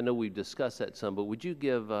 And I know we've discussed that some, but would you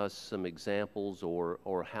give us some examples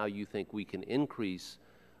or how you think we can increase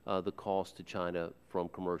the cost to China from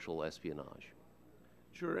commercial espionage?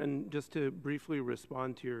 Sure, and just to briefly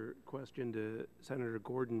respond to your question to Senator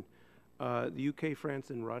Gordon, the UK,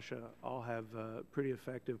 France, and Russia all have pretty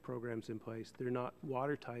effective programs in place. They're not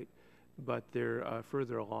watertight, but they're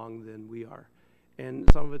further along than we are. And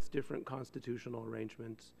some of it's different constitutional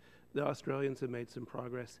arrangements. The Australians have made some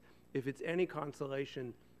progress. If it's any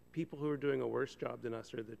consolation, people who are doing a worse job than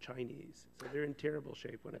us are the Chinese. So they're in terrible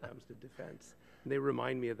shape when it comes to defense. And they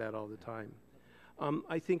remind me of that all the time.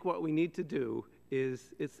 I think what we need to do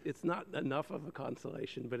is, it's not enough of a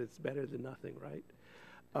consolation, but it's better than nothing, right?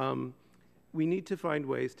 We need to find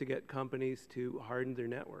ways to get companies to harden their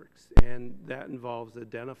networks. And that involves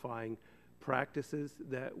identifying practices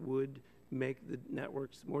that would make the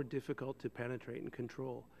networks more difficult to penetrate and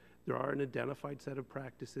control. There are an identified set of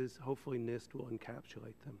practices. Hopefully NIST will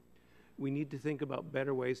encapsulate them. We need to think about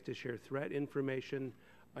better ways to share threat information.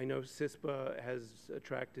 I know CISPA has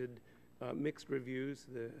attracted mixed reviews,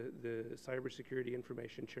 the Cybersecurity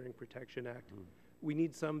Information Sharing Protection Act. We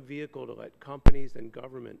need some vehicle to let companies and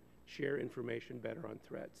government share information better on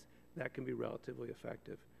threats. That can be relatively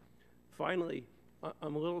effective. Finally,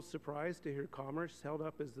 I'm a little surprised to hear Commerce held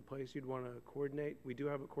up as the place you'd want to coordinate. We do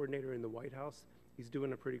have a coordinator in the White House. He's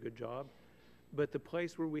doing a pretty good job. But the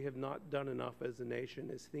place where we have not done enough as a nation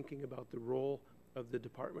is thinking about the role of the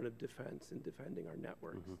Department of Defense in defending our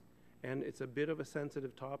networks. And it's a bit of a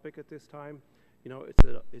sensitive topic at this time. You know,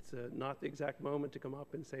 it's not the exact moment to come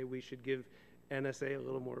up and say we should give NSA a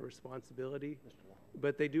little more responsibility,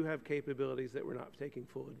 but they do have capabilities that we're not taking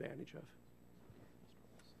full advantage of.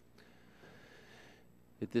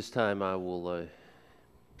 At this time, I will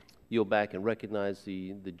yield back and recognize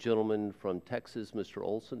the gentleman from Texas, Mr.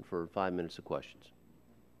 Olson, for 5 minutes of questions.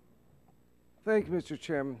 Thank you, Mr.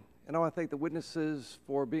 Chairman. And I want to thank the witnesses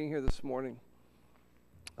for being here this morning.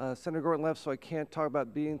 Senator Gordon left, so I can't talk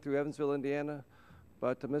about being through Evansville, Indiana.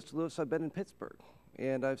 But Mr. Lewis, I've been in Pittsburgh,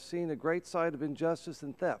 and I've seen a great side of injustice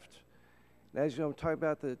and theft. And as you know, I'm talking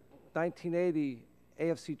about the 1980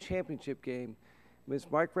 AFC Championship game. Ms.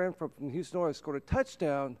 Mike Renfro from Houston Oilers scored a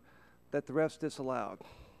touchdown that the refs disallowed.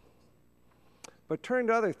 But turning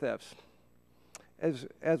to other thefts, as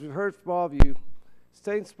we've heard from all of you,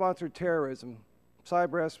 state-sponsored terrorism,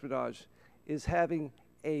 cyber espionage, is having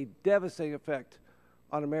a devastating effect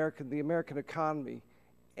on the American economy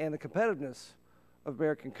and the competitiveness of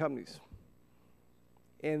American companies.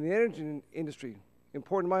 And the energy industry,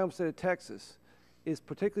 important in my home state of Texas, is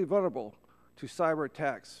particularly vulnerable to cyber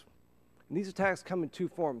attacks. And these attacks come in two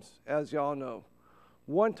forms, as you all know.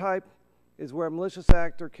 One type is where a malicious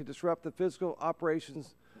actor can disrupt the physical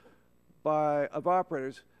operations of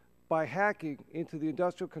operators by hacking into the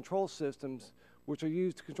industrial control systems, which are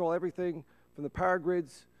used to control everything from the power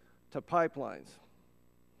grids to pipelines.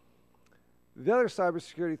 The other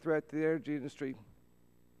cybersecurity threat to the energy industry,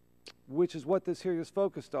 which is what this hearing is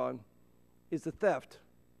focused on, is the theft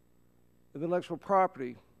of intellectual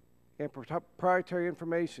property and proprietary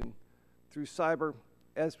information through cyber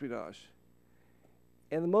espionage.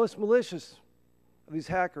 And the most malicious of these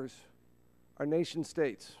hackers are nation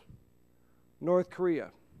states: North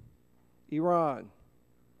Korea, Iran,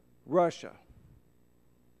 Russia,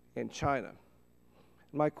 and China.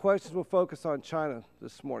 My questions will focus on China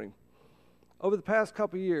this morning. Over the past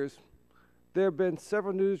couple of years, there have been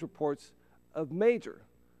several news reports of major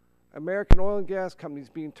American oil and gas companies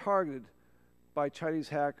being targeted by Chinese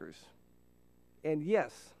hackers. And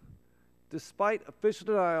yes, despite official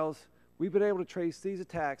denials, we've been able to trace these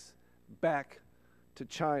attacks back to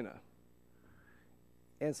China.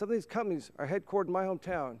 And some of these companies are headquartered in my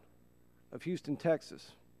hometown of Houston,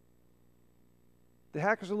 Texas. The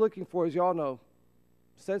hackers are looking for, as you all know,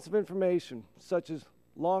 sensitive information such as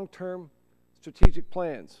long-term strategic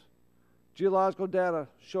plans, geological data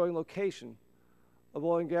showing location of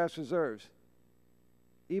oil and gas reserves,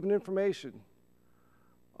 even information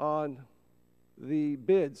on the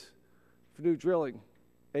bids for new drilling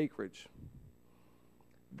acreage.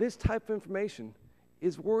 This type of information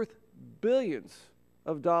is worth billions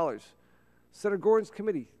of dollars. Senator Gordon's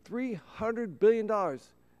committee, $300 billion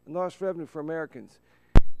in lost revenue for Americans.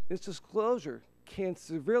 Its disclosure can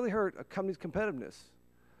severely hurt a company's competitiveness.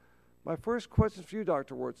 My first question for you,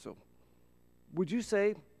 Dr. Wurtzel. Would you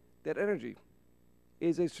say that energy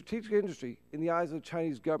is a strategic industry in the eyes of the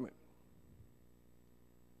Chinese government?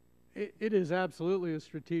 It is absolutely a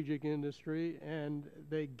strategic industry, and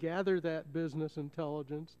they gather that business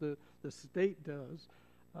intelligence, the state does,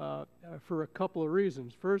 for a couple of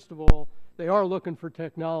reasons. First of all, they are looking for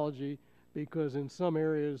technology because in some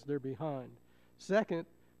areas they're behind. Second,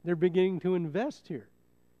 they're beginning to invest here.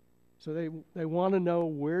 So they want to know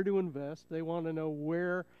where to invest. They want to know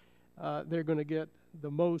where they're going to get the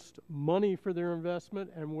most money for their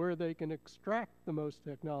investment and where they can extract the most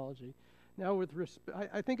technology. Now,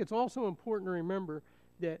 I think it's also important to remember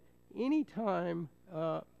that any time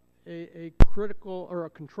a critical or a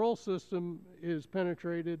control system is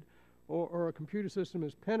penetrated or a computer system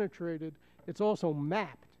is penetrated, it's also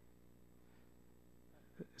mapped.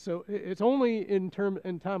 So it's only in time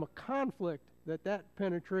of conflict that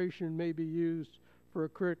penetration may be used for a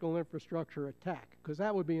critical infrastructure attack, because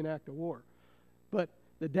that would be an act of war. But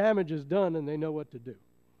the damage is done and they know what to do.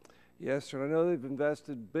 Yes, sir. I know they've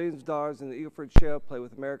invested billions of dollars in the Eagle Ford shale play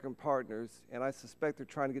with American partners, and I suspect they're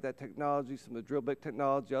trying to get that technology, some of the drill bit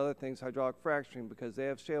technology, other things, hydraulic fracturing, because they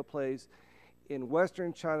have shale plays in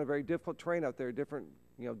western China, very difficult terrain out there,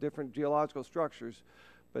 different geological structures.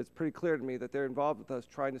 But it's pretty clear to me that they're involved with us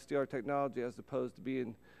trying to steal our technology as opposed to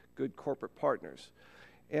being good corporate partners.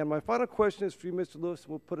 And my final question is for you, Mr. Lewis.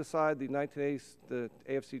 We'll put aside the 1980s, the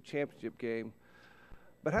AFC Championship game.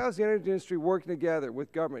 But how is the energy industry working together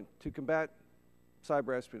with government to combat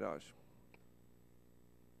cyber espionage?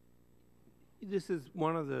 This is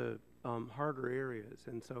one of the harder areas,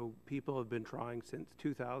 and so people have been trying since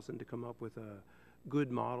 2000 to come up with a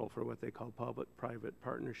good model for what they call public-private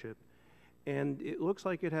partnership. And it looks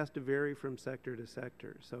like it has to vary from sector to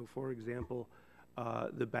sector. So, for example,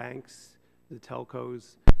 the banks, the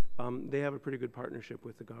telcos, they have a pretty good partnership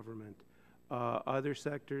with the government. Other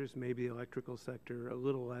sectors, maybe the electrical sector, a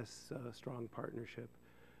little less strong partnership.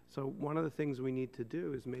 So one of the things we need to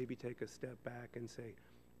do is maybe take a step back and say,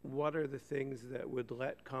 what are the things that would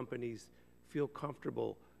let companies feel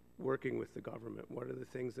comfortable working with the government? What are the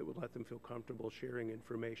things that would let them feel comfortable sharing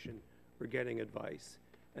information or getting advice?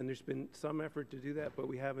 And there's been some effort to do that, but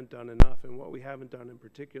we haven't done enough. And what we haven't done in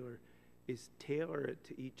particular is tailor it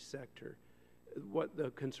to each sector. What the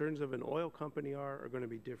concerns of an oil company are going to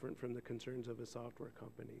be different from the concerns of a software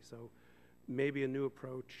company. So maybe a new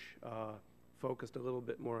approach focused a little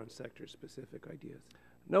bit more on sector-specific ideas.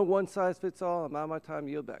 No one size fits all. I'm out of my time.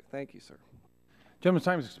 Yield back. Thank you, sir. Gentleman's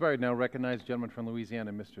time has expired. Now recognize the gentleman from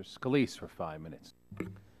Louisiana, Mr. Scalise, for 5 minutes.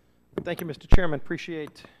 Thank you, Mr. Chairman.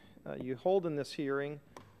 Appreciate you holding this hearing,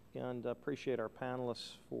 and appreciate our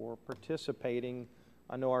panelists for participating.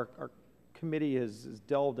 I know our committee has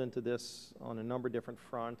delved into this on a number of different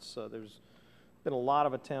fronts. There's been a lot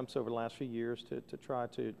of attempts over the last few years to try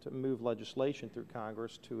to move legislation through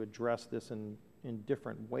Congress to address this in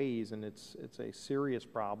different ways, and it's a serious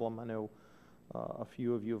problem. I know a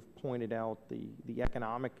few of you have pointed out the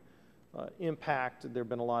economic impact. There have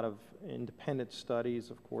been a lot of independent studies.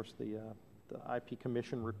 Of course, the IP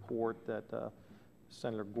Commission report that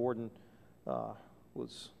Senator Gordon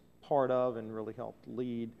was part of and really helped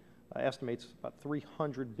lead estimates about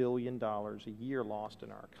 $300 billion a year lost in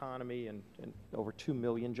our economy and over 2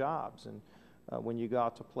 million jobs. And when you go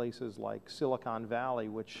out to places like Silicon Valley,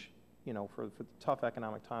 which, you know, for the tough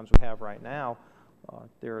economic times we have right now,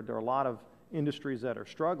 there are a lot of industries that are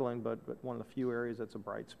struggling, but one of the few areas that's a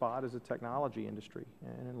bright spot is the technology industry,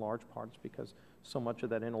 and in large parts because so much of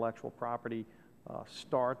that intellectual property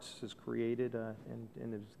is created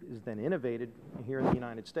and is then innovated here in the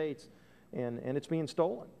United States, and it's being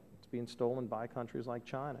stolen. It's being stolen by countries like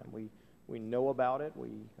China. We know about it. We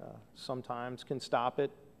sometimes can stop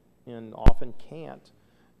it and often can't,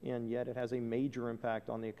 and yet it has a major impact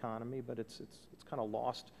on the economy, but it's kind of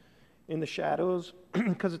lost in the shadows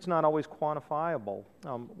because it's not always quantifiable.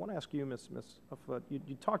 I want to ask you, Ms. Hufford,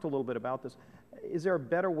 you talked a little bit about this. Is there a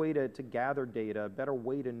better way to gather data, a better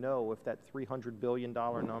way to know if that $300 billion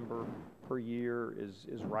number per year is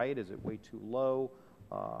right? Is it way too low?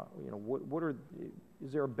 You know,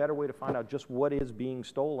 is there a better way to find out just what is being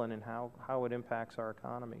stolen and how it impacts our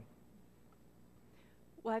economy?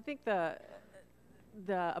 Well, I think the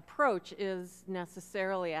approach is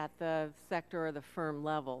necessarily at the sector or the firm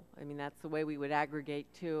level. I mean, that's the way we would aggregate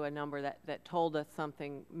to a number that told us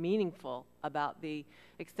something meaningful about the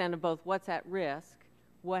extent of both what's at risk,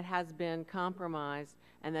 what has been compromised,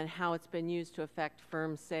 and then how it's been used to affect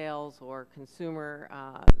firm sales or consumer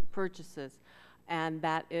purchases. And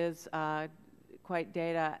that is quite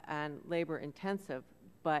data and labor intensive,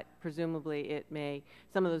 but presumably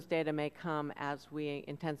some of those data may come as we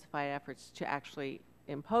intensify efforts to actually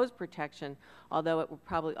impose protection, although it will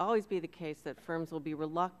probably always be the case that firms will be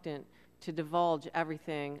reluctant to divulge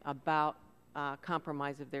everything about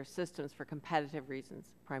compromise of their systems for competitive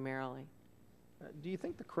reasons primarily. Do you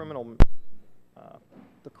think the criminal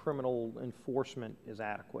enforcement is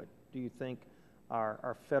adequate? Do you think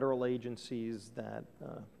our federal agencies that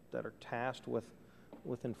are tasked with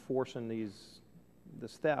enforcing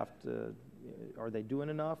this theft, are they doing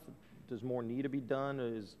enough? Does more need to be done?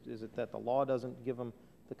 Is it that the law doesn't give them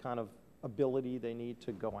the kind of ability they need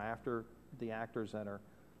to go after the actors that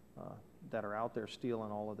are out there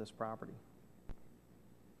stealing all of this property?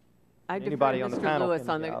 I defer to Mr. Lewis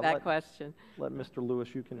on that question. Let Mr.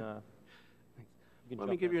 Lewis, you can let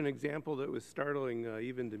me give you an example that was startling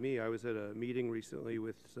even to me. I was at a meeting recently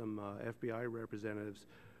with some FBI representatives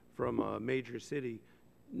from a major city,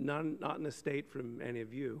 not in a state from any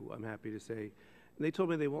of you, I'm happy to say. And they told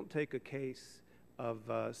me they won't take a case of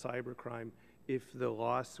cybercrime if the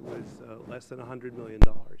loss was less than $100 million.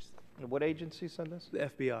 And what agency said this? The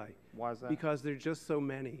FBI. Why is that? Because there's just so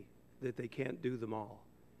many that they can't do them all.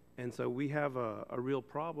 And so we have a real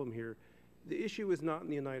problem here. The issue is not in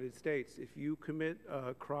the United States. If you commit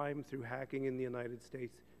a crime through hacking in the United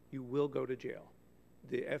States, you will go to jail.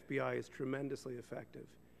 The FBI is tremendously effective.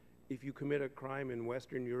 If you commit a crime in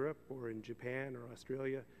Western Europe or in Japan or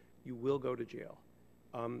Australia, you will go to jail.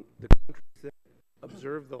 The countries that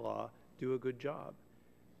observe the law do a good job.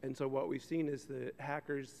 And so what we've seen is the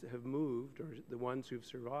hackers have moved, or the ones who've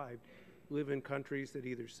survived, live in countries that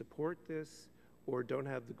either support this or don't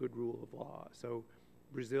have the good rule of law. So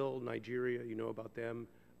Brazil, Nigeria, you know about them,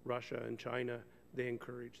 Russia and China, they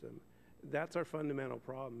encourage them. That's our fundamental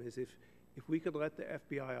problem, is if we could let the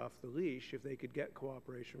FBI off the leash, if they could get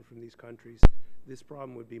cooperation from these countries, this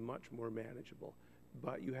problem would be much more manageable.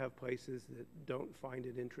 But you have places that don't find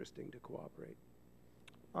it interesting to cooperate.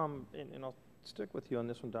 And I'll stick with you on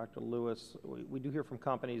this one, Dr. Lewis. We do hear from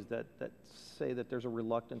companies that say that there's a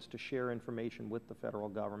reluctance to share information with the federal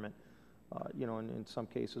government, you know, in some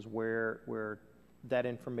cases where that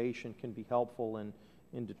information can be helpful in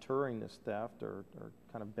deterring this theft or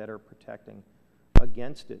kind of better protecting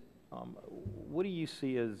against it. What do you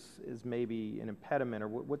see as maybe an impediment, or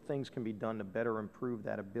what things can be done to better improve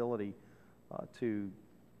that ability to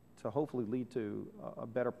hopefully lead to a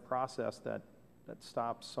better process that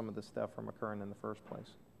stops some of this theft from occurring in the first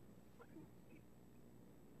place?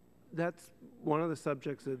 That's one of the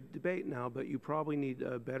subjects of debate now, but you probably need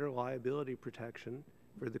a better liability protection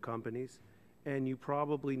for the companies, and you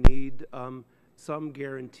probably need some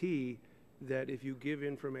guarantee that if you give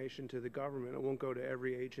information to the government, it won't go to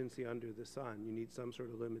every agency under the sun. You need some sort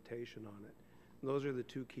of limitation on it. And those are the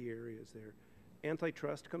two key areas there.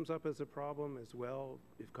 Antitrust comes up as a problem as well.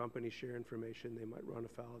 If companies share information, they might run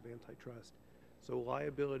afoul of antitrust. So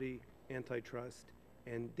liability, antitrust,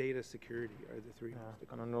 and data security are the three.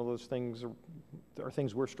 I don't know, those things are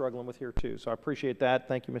things we're struggling with here too. So I appreciate that.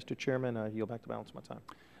 Thank you, Mr. Chairman. I yield back the balance of my time.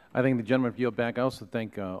 I think the gentleman yield back. I also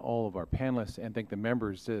thank all of our panelists and thank the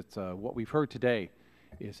members. That what we've heard today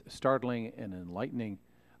is startling and enlightening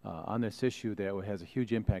on this issue that has a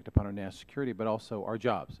huge impact upon our national security, but also our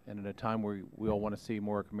jobs. And at a time where we all want to see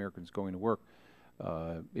more Americans going to work,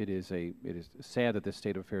 it is sad that this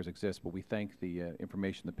state of affairs exists, but we thank the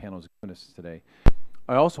information the panel has given us today.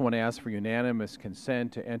 I also want to ask for unanimous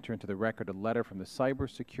consent to enter into the record a letter from the Cyber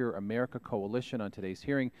Secure America Coalition on today's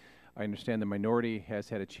hearing. I understand the minority has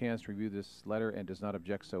had a chance to review this letter and does not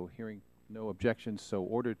object, so hearing no objections, so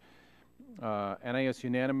ordered. And I ask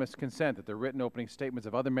unanimous consent that the written opening statements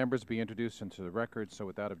of other members be introduced into the record, so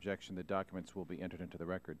without objection the documents will be entered into the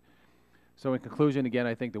record. So in conclusion, again,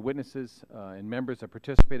 I thank the witnesses and members that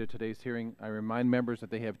participated in today's hearing. I remind members that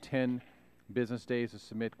they have 10 business days to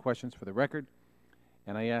submit questions for the record,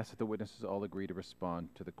 and I ask that the witnesses all agree to respond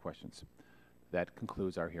to the questions. That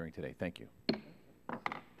concludes our hearing today. Thank you.